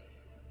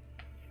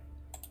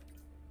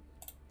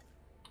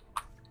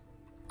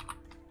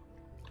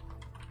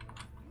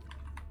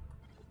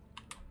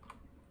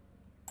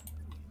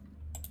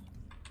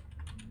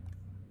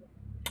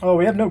 Oh,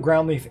 we have no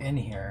ground leaf in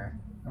here.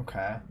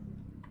 Okay.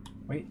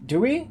 Wait, do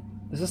we?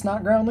 Is this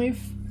not ground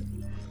leaf?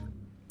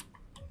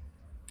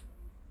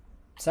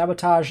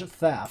 Sabotage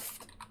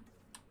theft.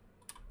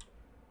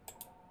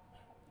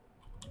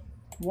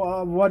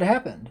 What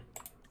happened?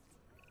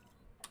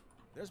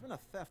 There's been a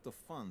theft of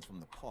funds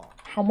from the park.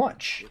 How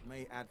much? It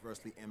may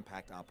adversely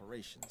impact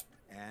operations,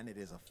 and it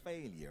is a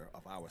failure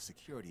of our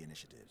security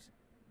initiatives.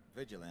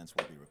 Vigilance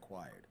will be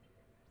required.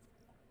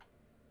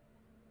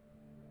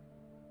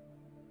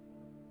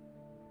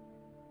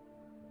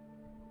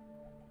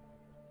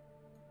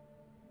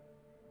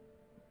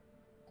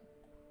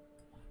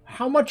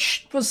 How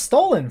much was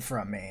stolen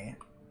from me?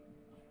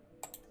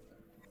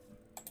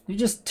 You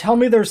just tell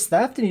me there's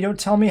theft and you don't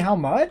tell me how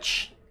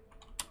much?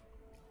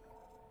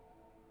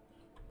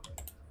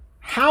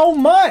 How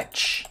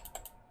much?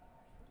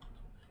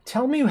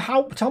 Tell me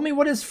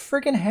what is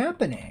freaking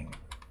happening.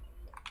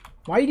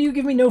 Why do you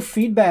give me no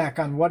feedback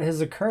on what has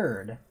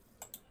occurred?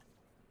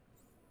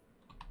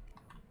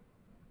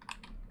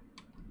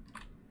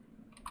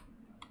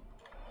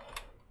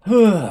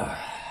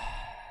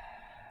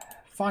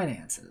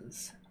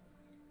 Finances.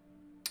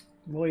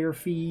 Lawyer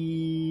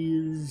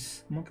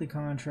fees, monthly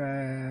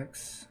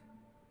contracts.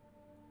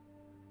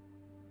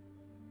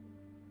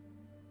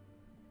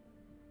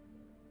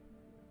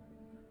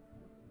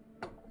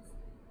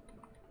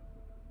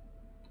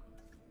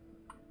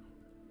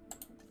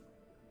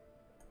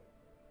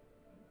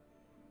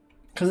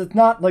 Because it's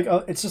not like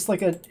it's just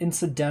like an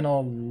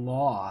incidental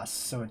loss,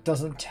 so it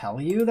doesn't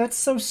tell you. That's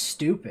so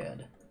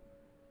stupid.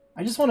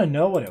 I just want to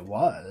know what it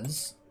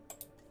was.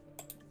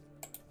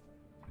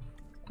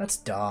 That's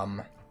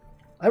dumb.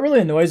 That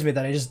really annoys me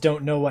that I just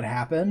don't know what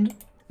happened.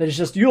 That it's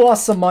just, you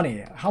lost some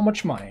money. How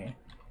much money?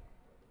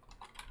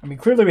 I mean,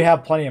 clearly we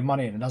have plenty of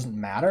money and it doesn't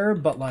matter,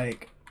 but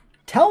like,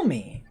 tell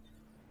me.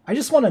 I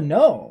just want to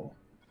know.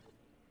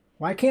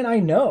 Why can't I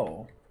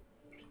know?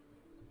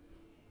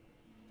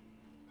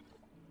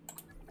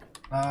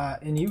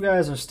 And you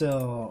guys are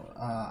still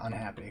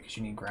unhappy because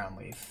you need ground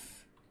leaf.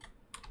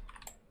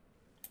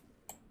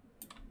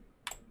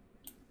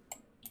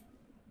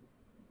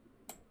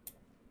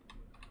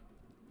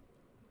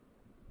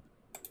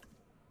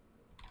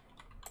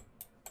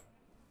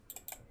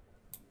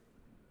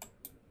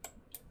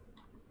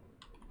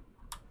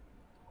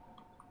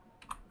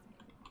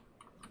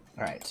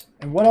 Alright,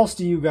 and what else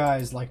do you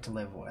guys like to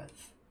live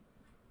with?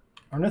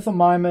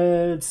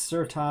 Ornithomimids,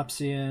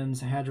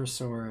 ceratopsians,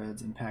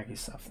 hadrosaurids, and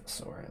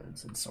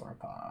pachycephalosaurids, and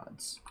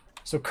sauropods.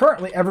 So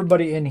currently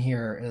everybody in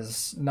here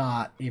is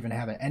not even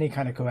having any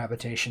kind of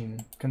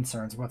cohabitation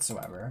concerns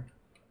whatsoever.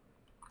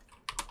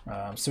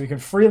 So we can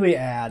freely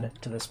add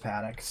to this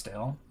paddock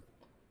still.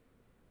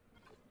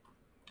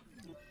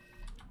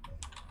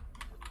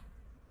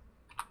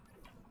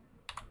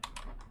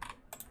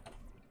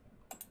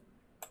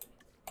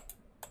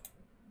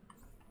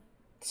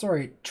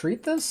 Sorry,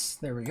 treat this?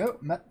 There we go.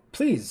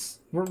 Please,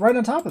 we're right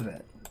on top of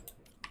it.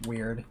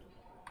 Weird.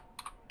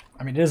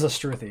 I mean, it is a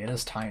Struthi. It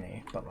is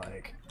tiny, but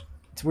like,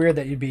 it's weird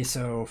that you'd be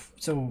so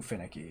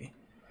finicky.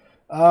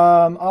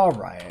 All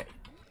right.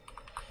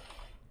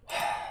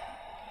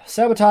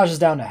 Sabotage is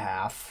down to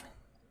half.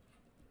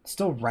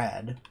 Still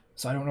red,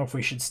 so I don't know if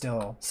we should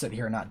still sit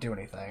here and not do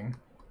anything.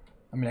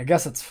 I mean, I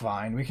guess it's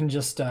fine. We can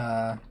just,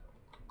 I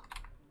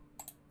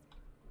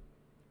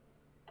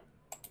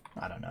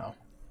don't know.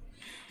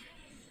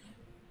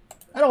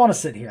 I don't want to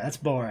sit here. That's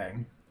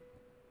boring.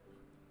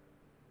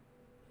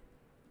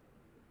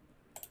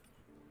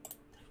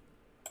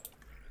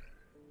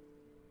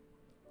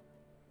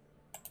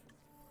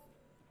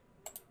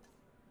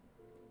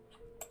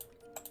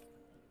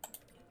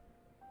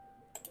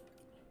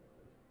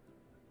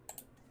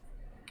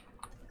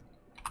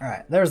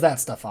 Alright, there's that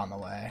stuff on the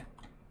way.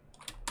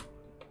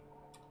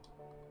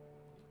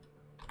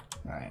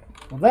 Alright.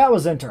 Well, that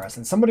was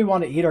interesting. Somebody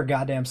wanted to eat our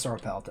goddamn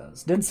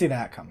Sorapeltas. Didn't see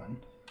that coming.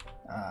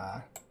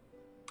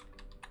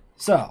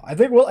 So, I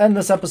think we'll end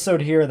this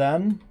episode here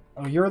then.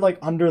 Oh, you're like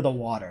under the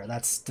water.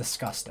 That's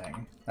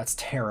disgusting. That's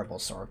terrible,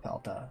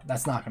 Sorapelta.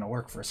 That's not going to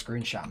work for a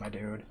screenshot, my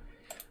dude.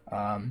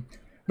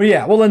 But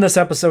yeah, we'll end this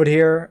episode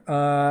here.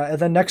 And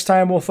then next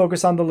time we'll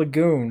focus on the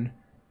lagoon.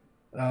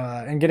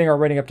 And getting our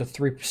rating up to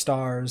 3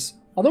 stars.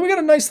 Although we got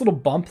a nice little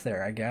bump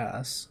there, I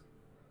guess.